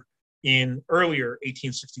Fredericksburg in earlier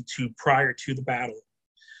 1862, prior to the battle.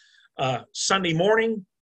 Sunday morning,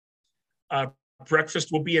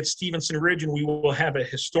 breakfast will be at Stevenson Ridge, and we will have a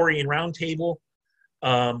historian roundtable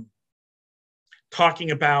talking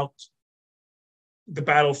about the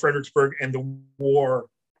Battle of Fredericksburg and the war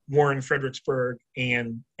in Fredericksburg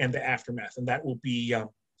and the aftermath. And that will be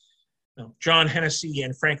John Hennessy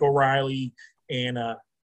and Frank O'Reilly and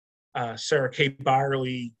Sarah K.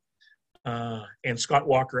 Byerly and Scott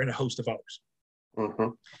Walker and a host of others. Mm-hmm.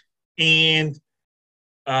 And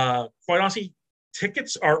quite honestly,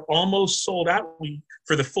 tickets are almost sold out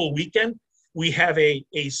for the full weekend. We have a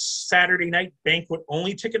Saturday night banquet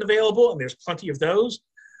only ticket available, and there's plenty of those.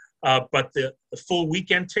 But the full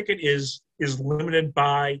weekend ticket is limited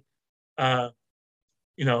by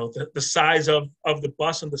the size of the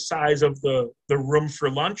bus and the size of the room for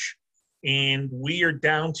lunch. And we are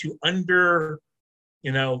down to under,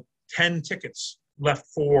 10 tickets left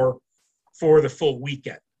for the full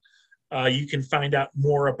weekend. You can find out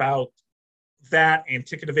more about that and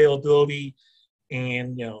ticket availability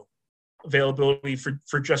and, availability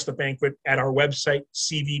for just the banquet at our website,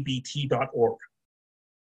 cvbt.org.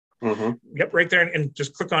 Mm-hmm. Yep, right there. And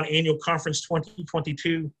just click on Annual Conference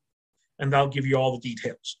 2022, and that'll give you all the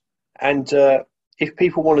details. And if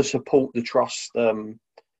people want to support the trust,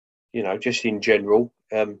 just in general,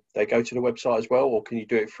 they go to the website as well, or can you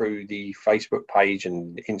do it through the Facebook page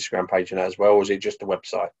and Instagram page and that as well, or is it just the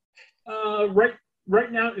website?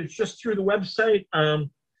 Right now, it's just through the website.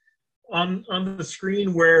 On the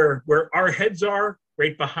screen where our heads are,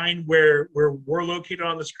 right behind where we're located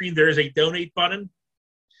on the screen, there is a donate button.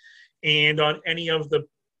 And on any of the,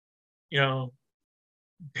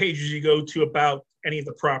 pages you go to about any of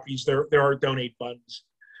the properties, there are donate buttons.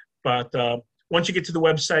 But once you get to the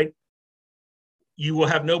website, you will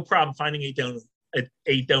have no problem finding a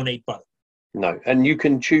donate button. No, and you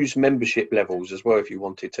can choose membership levels as well if you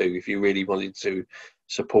wanted to, if you really wanted to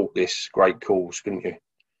support this great cause, couldn't you?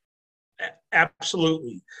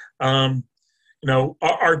 Absolutely. Our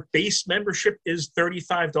base membership is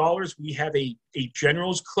 $35. We have a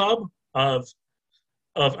generals club of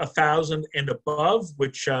 1,000 and above,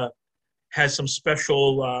 which has some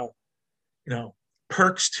special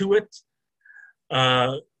perks to it.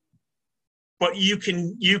 But you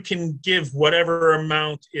can give whatever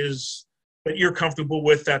amount is that you're comfortable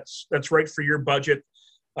with. That's right for your budget.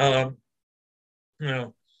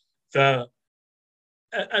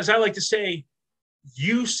 As I like to say,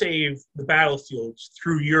 you save the battlefields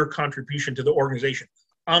through your contribution to the organization.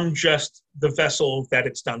 I'm just the vessel that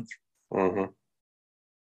it's done through. Mm-hmm.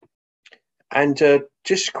 And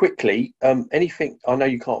just quickly, anything, I know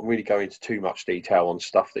you can't really go into too much detail on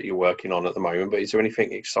stuff that you're working on at the moment, but is there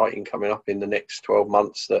anything exciting coming up in the next 12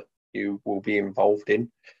 months that you will be involved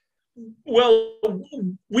in? Well,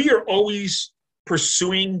 we are always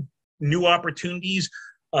pursuing new opportunities.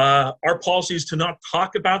 Our policy is to not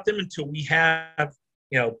talk about them until we have,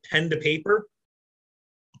 pen to paper.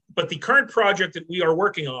 But the current project that we are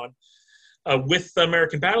working on with the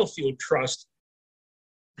American Battlefield Trust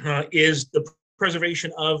is the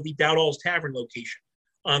preservation of the Dowdall's Tavern location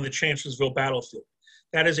on the Chancellorsville battlefield.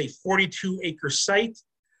 That is a 42-acre site.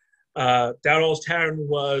 Dowdall's Tavern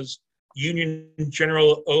was Union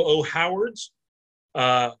General O.O. Howard's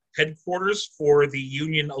headquarters for the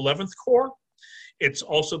Union 11th Corps. It's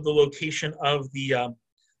also the location of the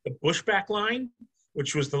Bushback line,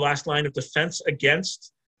 which was the last line of defense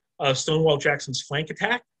against Stonewall Jackson's flank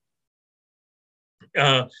attack.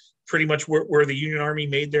 Pretty much where the Union Army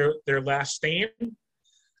made their last stand.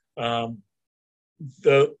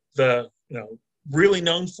 Really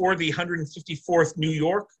known for the 154th New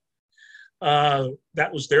York.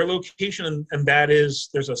 That was their location, and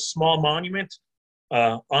there's a small monument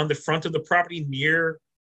on the front of the property near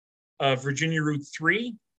Virginia Route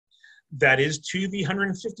 3 that is to the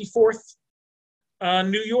 154th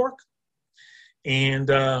New York. And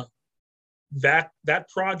that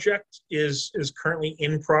project is currently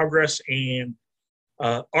in progress, and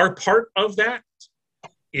our part of that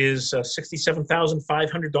is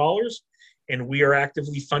 $67,500, and we are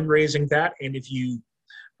actively fundraising that. And if you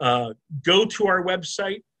go to our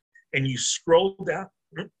website and you scroll down,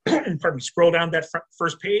 scroll down that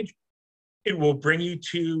first page, it will bring you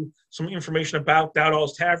to some information about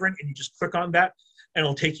Dowdall's Tavern, and you just click on that, and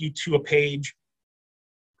it'll take you to a page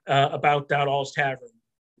about Dowdall's Tavern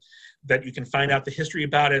that you can find out the history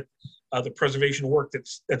about it, the preservation work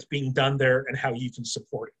that's being done there, and how you can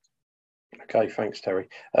support it. Okay, thanks, Terry.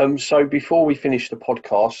 So before we finish the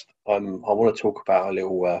podcast, I want to talk about a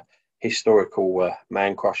little historical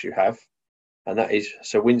man crush you have, and that is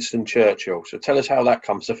Sir Winston Churchill. So tell us how that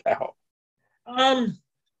comes about.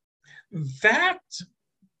 That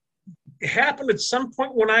happened at some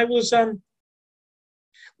point when I was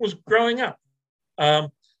growing up.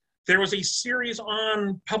 There was a series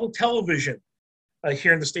on public television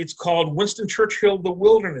here in the States called Winston Churchill: The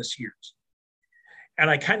Wilderness Years. And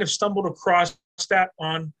I kind of stumbled across that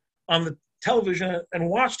on the television and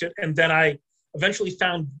watched it. And then I eventually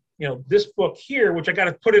found, this book here, which I got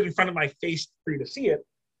to put it in front of my face for you to see it.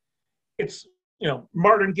 It's,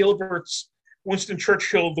 Martin Gilbert's Winston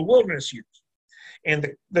Churchill: The Wilderness Years.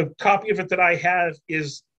 And the copy of it that I have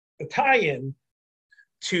is a tie-in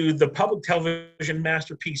to the public television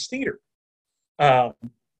Masterpiece Theater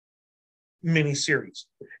miniseries.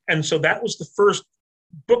 And so that was the first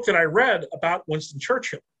book that I read about Winston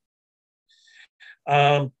Churchill.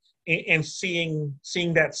 and seeing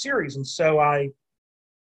that series. And so I'm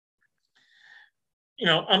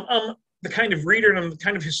the kind of reader and I'm the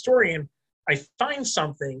kind of historian. I find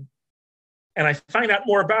something and I find out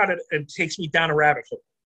more about it. It takes me down a rabbit hole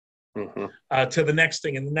to the next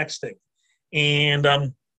thing and the next thing.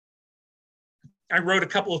 And I wrote a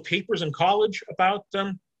couple of papers in college about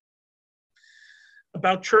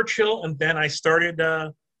Churchill, and then I started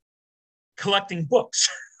collecting books.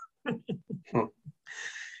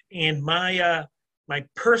 And my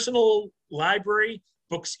personal library,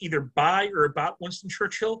 books either by or about Winston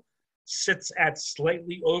Churchill, sits at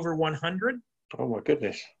slightly over 100. Oh my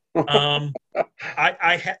goodness! I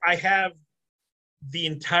have the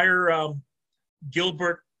entire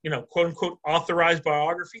Gilbert, quote unquote, authorized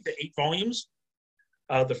biography, the 8 volumes.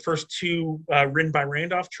 The first 2 written by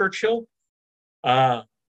Randolph Churchill. I've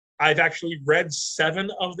actually read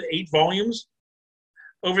 7 of the 8 volumes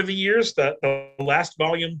over the years. The last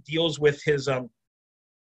volume deals with his the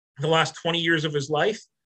last 20 years of his life.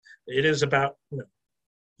 It is about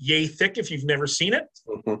yay thick if you've never seen it.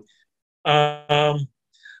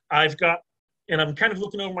 I've got, and I'm kind of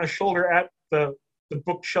looking over my shoulder at the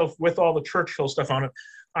bookshelf with all the Churchill stuff on it.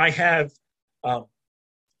 I have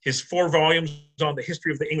his 4 volumes on the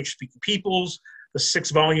history of the English-speaking peoples, the 6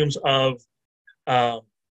 volumes of the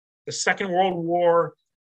Second World War.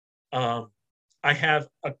 I have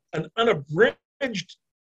an unabridged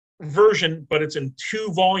version, but it's in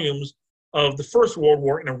 2 volumes of the First World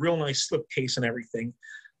War in a real nice slipcase and everything.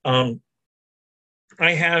 I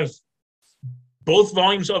have both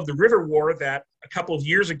volumes of the River War that a couple of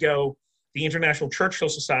years ago, the International Churchill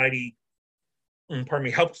Society,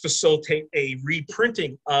 helped facilitate a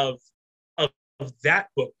reprinting of that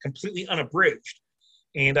book, completely unabridged,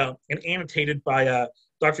 and annotated by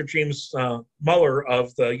Dr. James Muller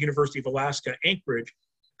of the University of Alaska, Anchorage,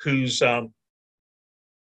 who's part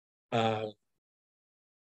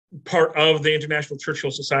of the International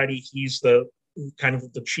Churchill Society. He's the kind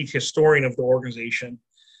of the chief historian of the organization,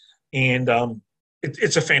 and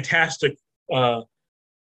it's a fantastic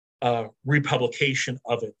republication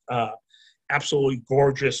of it. Absolutely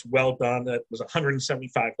gorgeous, well done. That was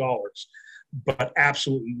 $175, but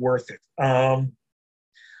absolutely worth it.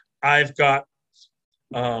 I've got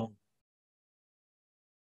the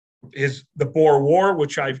Boer War,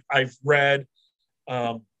 which I've read,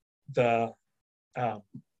 the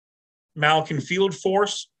Malkin Field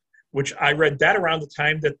Force, which I read that around the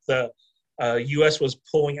time that the U.S. was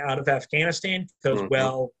pulling out of Afghanistan, because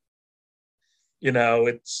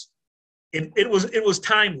it was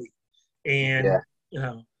timely, and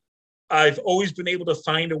I've always been able to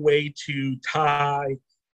find a way to tie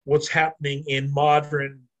what's happening in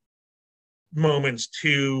modern moments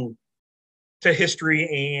to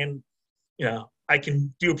history, and I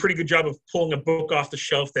can do a pretty good job of pulling a book off the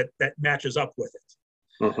shelf that matches up with it.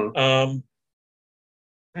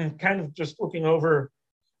 And kind of just looking over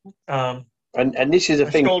and this is a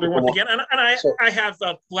thing shoulder once again, and I have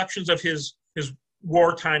collections of his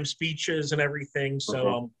wartime speeches and everything.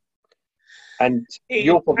 So and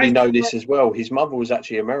you'll probably know this as well. His mother was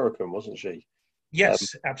actually American, wasn't she?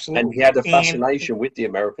 Yes, absolutely. And he had a fascination with the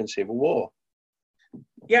American Civil War.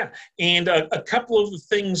 Yeah, and a couple of the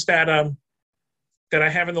things that I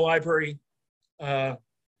have in the library, in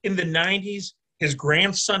the 90s, his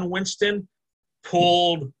grandson Winston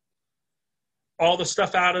pulled all the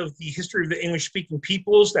stuff out of the history of the English-speaking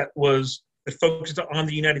peoples that focused on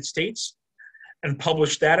the United States, and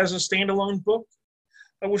published that as a standalone book,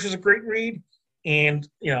 which is a great read. And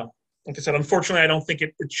like I said, unfortunately, I don't think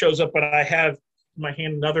it shows up, but I have in my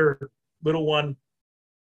hand another little one,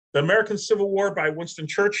 The American Civil War by Winston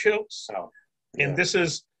Churchill. And this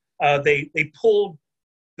is, they pulled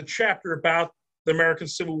the chapter about the American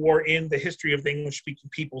Civil War in the history of the English-speaking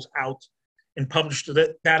peoples out and published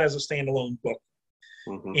that as a standalone book.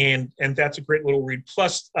 And that's a great little read.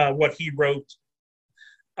 Plus what he wrote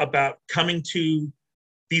about coming to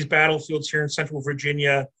these battlefields here in Central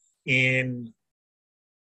Virginia in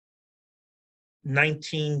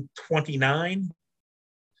 1929,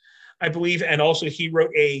 I believe. And also he wrote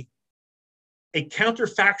a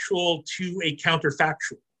counterfactual to a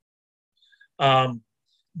counterfactual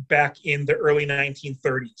back in the early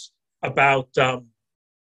 1930s about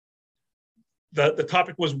the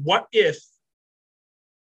topic was, what if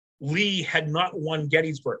Lee had not won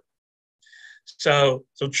Gettysburg? So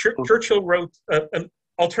Churchill wrote an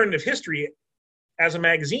alternative history as a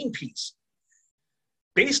magazine piece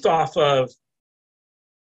based off of,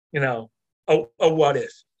 a what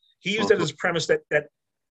if. He used it as a premise that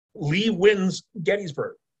Lee wins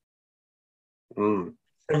Gettysburg. From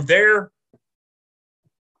there,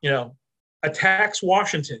 attacks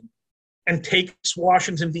Washington and takes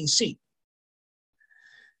Washington, D.C.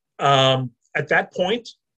 At that point,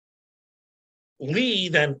 Lee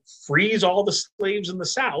then frees all the slaves in the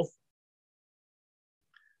South.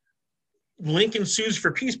 Lincoln sues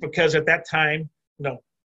for peace because at that time,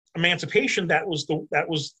 emancipation, that was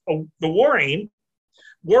the war aim.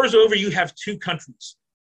 War is over. You have two countries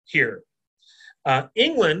here.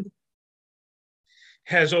 England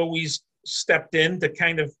has always stepped in to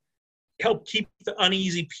kind of help keep the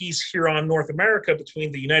uneasy peace here on North America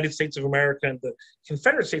between the United States of America and the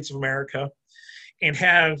Confederate States of America, and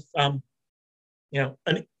have an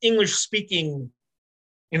English-speaking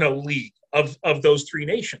league of those three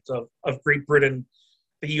nations of Great Britain,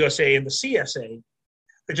 the USA, and the CSA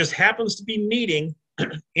that just happens to be meeting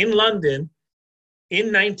in London in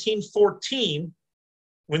 1914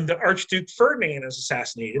 when the Archduke Ferdinand is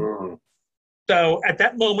assassinated. Mm. So at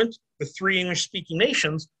that moment, the three English-speaking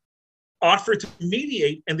nations offer to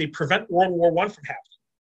mediate, and they prevent World War I from happening,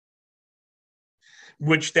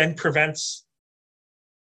 which then prevents,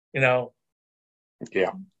 the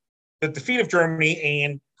defeat of Germany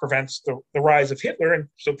and prevents the rise of Hitler, and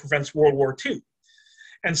so prevents World War II.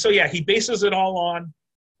 And so, he bases it all on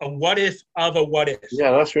a what if of a what if.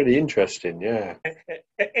 Yeah, that's really interesting, yeah.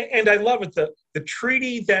 And I love it. The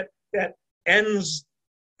treaty that ends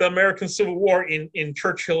the American Civil War in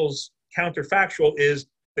Churchill's counterfactual is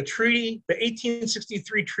the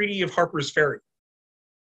 1863 Treaty of Harper's Ferry.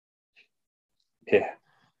 Yeah.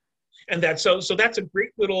 And that's a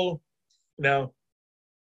great little, I know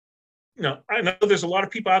there's a lot of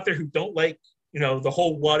people out there who don't like, the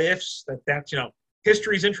whole what ifs, that's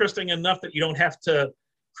history is interesting enough that you don't have to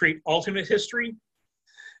create alternate history,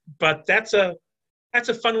 but that's a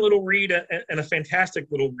fun little read and a fantastic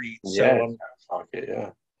little read. Yeah,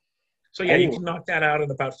 So you can knock that out in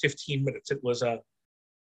about 15 minutes. It was a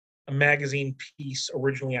magazine piece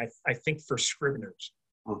originally, I think, for Scribner's.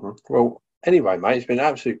 Mm-hmm. Well, anyway, mate, it's been an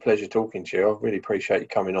absolute pleasure talking to you. I really appreciate you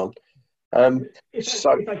coming on. If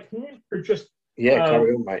I can, or just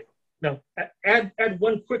carry on, mate. No, add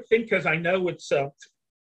one quick thing, because I know it's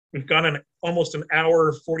we've gone almost an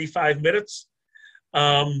hour 45 minutes.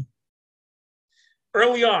 Early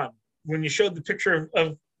on, when you showed the picture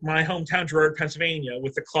of my hometown, Girard, Pennsylvania,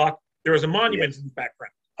 with the clock, there was a monument in the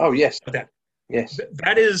background. Oh yes, yes.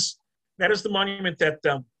 That is the monument that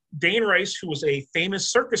Dane Rice, who was a famous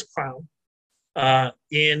circus clown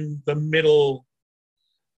in the middle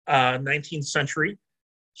 19th century,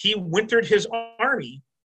 he wintered his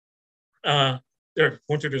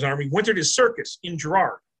circus in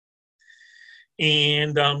Girard.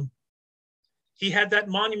 And he had that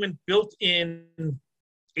monument built in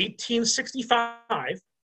 1865.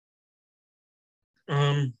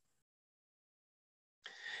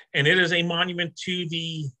 And it is a monument to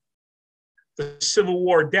the Civil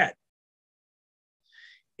War dead.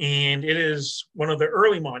 And it is one of the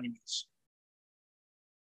early monuments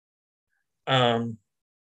at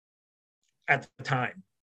the time.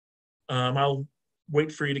 I'll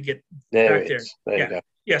wait for you to get back there. There you go.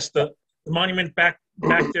 Yes, the monument back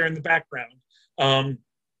there in the background.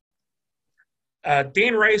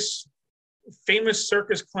 Dan Rice, famous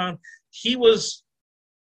circus clown, he was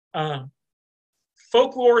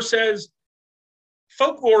folklore says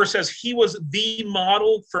he was the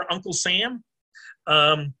model for Uncle Sam.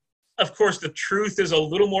 Of course, the truth is a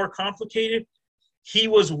little more complicated. He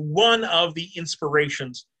was one of the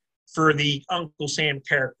inspirations for the Uncle Sam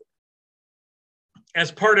character.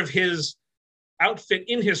 As part of his outfit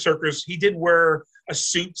in his circus, he did wear a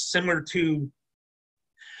suit similar to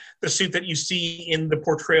the suit that you see in the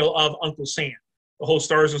portrayal of Uncle Sam, the whole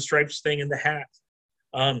stars and stripes thing and the hat.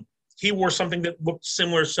 He wore something that looked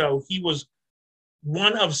similar, so he was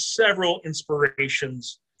one of several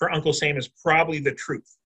inspirations for Uncle Sam, is probably the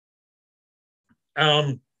truth.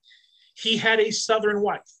 He had a Southern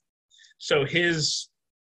wife, so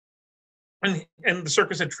and the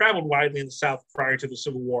circus had traveled widely in the South prior to the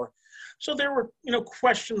Civil War. So there were,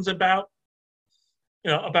 questions about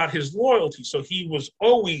his loyalty. So he was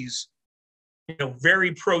always,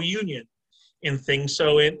 very pro-Union in things.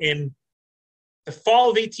 So in the fall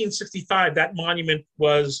of 1865, that monument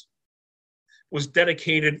was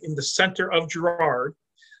dedicated in the center of Girard.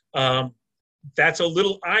 That's a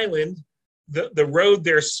little island. The road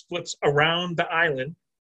there splits around the island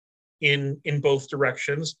in both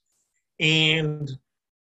directions. And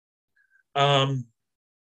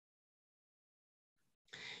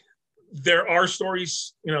there are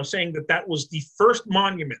stories, saying that was the first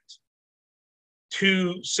monument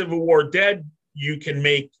to Civil War dead. You can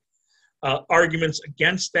make arguments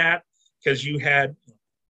against that, because you had,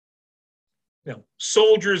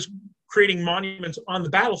 soldiers creating monuments on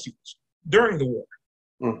the battlefields. during the war.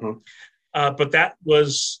 Mm-hmm. But that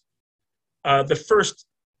was the first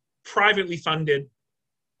privately funded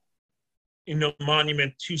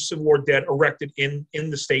monument to Civil War dead erected in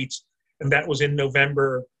the States, and that was in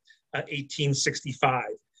November 1865.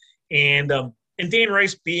 And Dan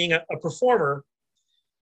Rice, being a performer,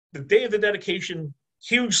 the day of the dedication,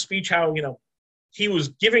 huge speech how he was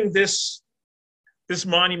giving this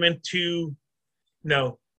monument to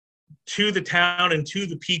to the town and to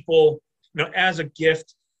the people as a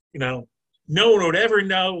gift. No one would ever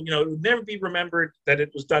know. It would never be remembered that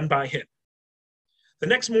it was done by him. The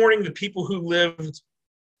next morning, the people who lived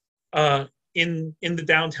in the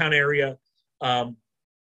downtown area,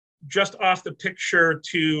 just off the picture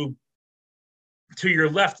to your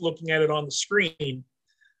left, looking at it on the screen,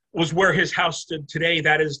 was where his house stood today.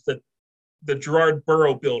 That is the Gerard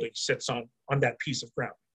Borough building sits on that piece of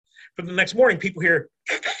ground. But the next morning, people hear,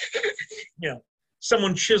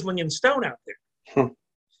 someone chiseling in stone out there.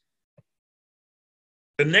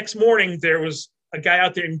 The next morning, there was a guy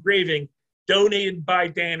out there engraving, donated by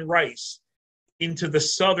Dan Rice, into the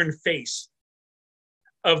southern face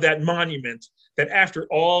of that monument. That after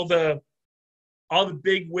all the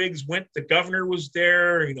big wigs went, the governor was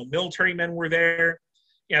there, military men were there.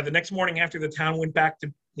 Yeah, the next morning after the town went back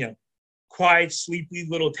to quiet, sleepy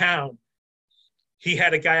little town, he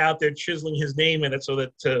had a guy out there chiseling his name in it so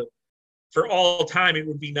that for all time it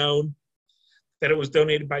would be known that it was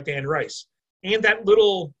donated by Dan Rice. And that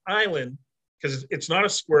little island, because it's not a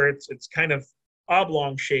square, it's kind of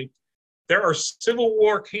oblong shaped, there are Civil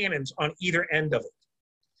War cannons on either end of it.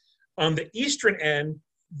 On the eastern end,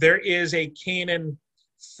 there is a cannon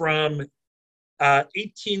from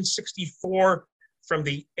 1864 from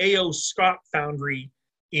the A.O. Scott Foundry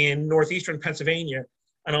in northeastern Pennsylvania.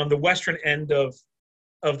 And on the western end of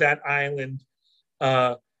that island,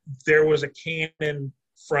 there was a cannon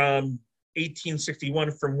from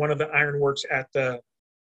 1861 from one of the ironworks at the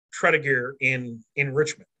Tredegar in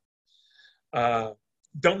Richmond.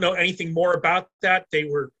 Don't know anything more about that. They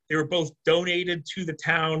were both donated to the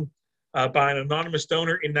town by an anonymous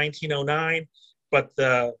donor in 1909, but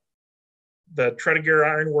the Tredegar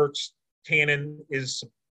Ironworks cannon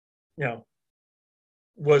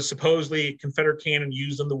was supposedly a Confederate cannon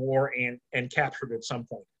used in the war and captured at some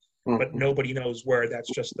point. Mm-hmm. But nobody knows where.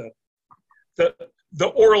 That's just the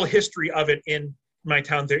oral history of it in my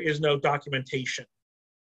town. There is no documentation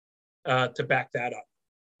to back that up.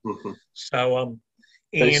 Mm-hmm. So,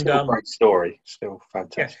 it's still a great story. Still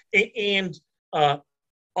fantastic. Yeah, and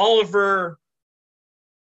Oliver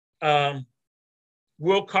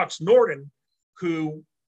Wilcox Norton, who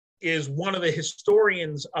is one of the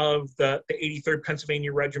historians of the 83rd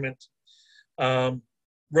Pennsylvania Regiment,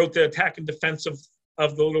 wrote the Attack and Defense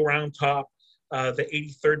of the Little Round Top, the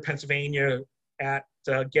 83rd Pennsylvania at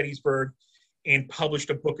Gettysburg, and published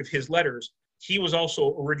a book of his letters. He was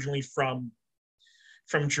also originally from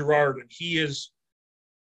Girard, and he is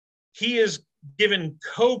given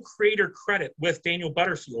co-creator credit with Daniel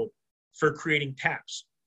Butterfield for creating taps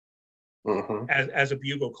as a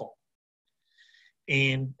bugle call.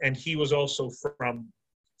 And he was also from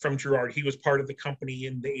Girard. He was part of the company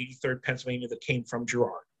in the 83rd Pennsylvania that came from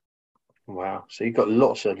Girard. Wow. So you've got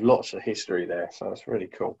lots of history there. So that's really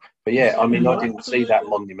cool. But yeah, I mean, I didn't see that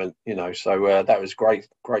monument, so that was great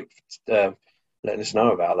letting us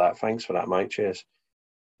know about that. Thanks for that, mate. Cheers.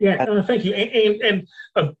 Yeah, thank you. And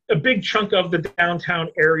a big chunk of the downtown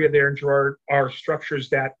area there in Girard are structures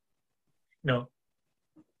that,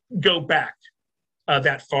 go back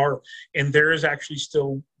that far. And there is actually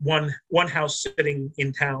still one house sitting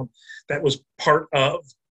in town that was part of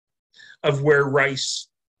where Rice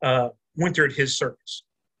wintered his circus.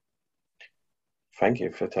 Thank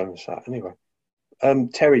you for telling us that. Anyway,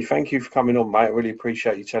 Terry, thank you for coming on, mate. I really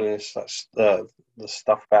appreciate you telling us the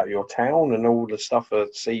stuff about your town and all the stuff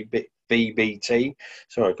at CBBT.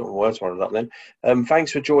 Sorry, I got my words winded up then.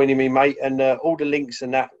 Thanks for joining me, mate. And all the links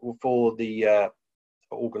and that for the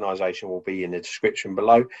organisation will be in the description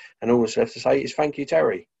below. And all that's left to say is thank you,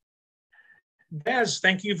 Terry. Baz,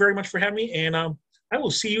 thank you very much for having me. And I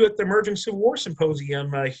will see you at the Emerging Civil War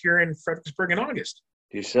Symposium here in Fredericksburg in August.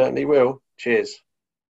 You certainly will. Cheers.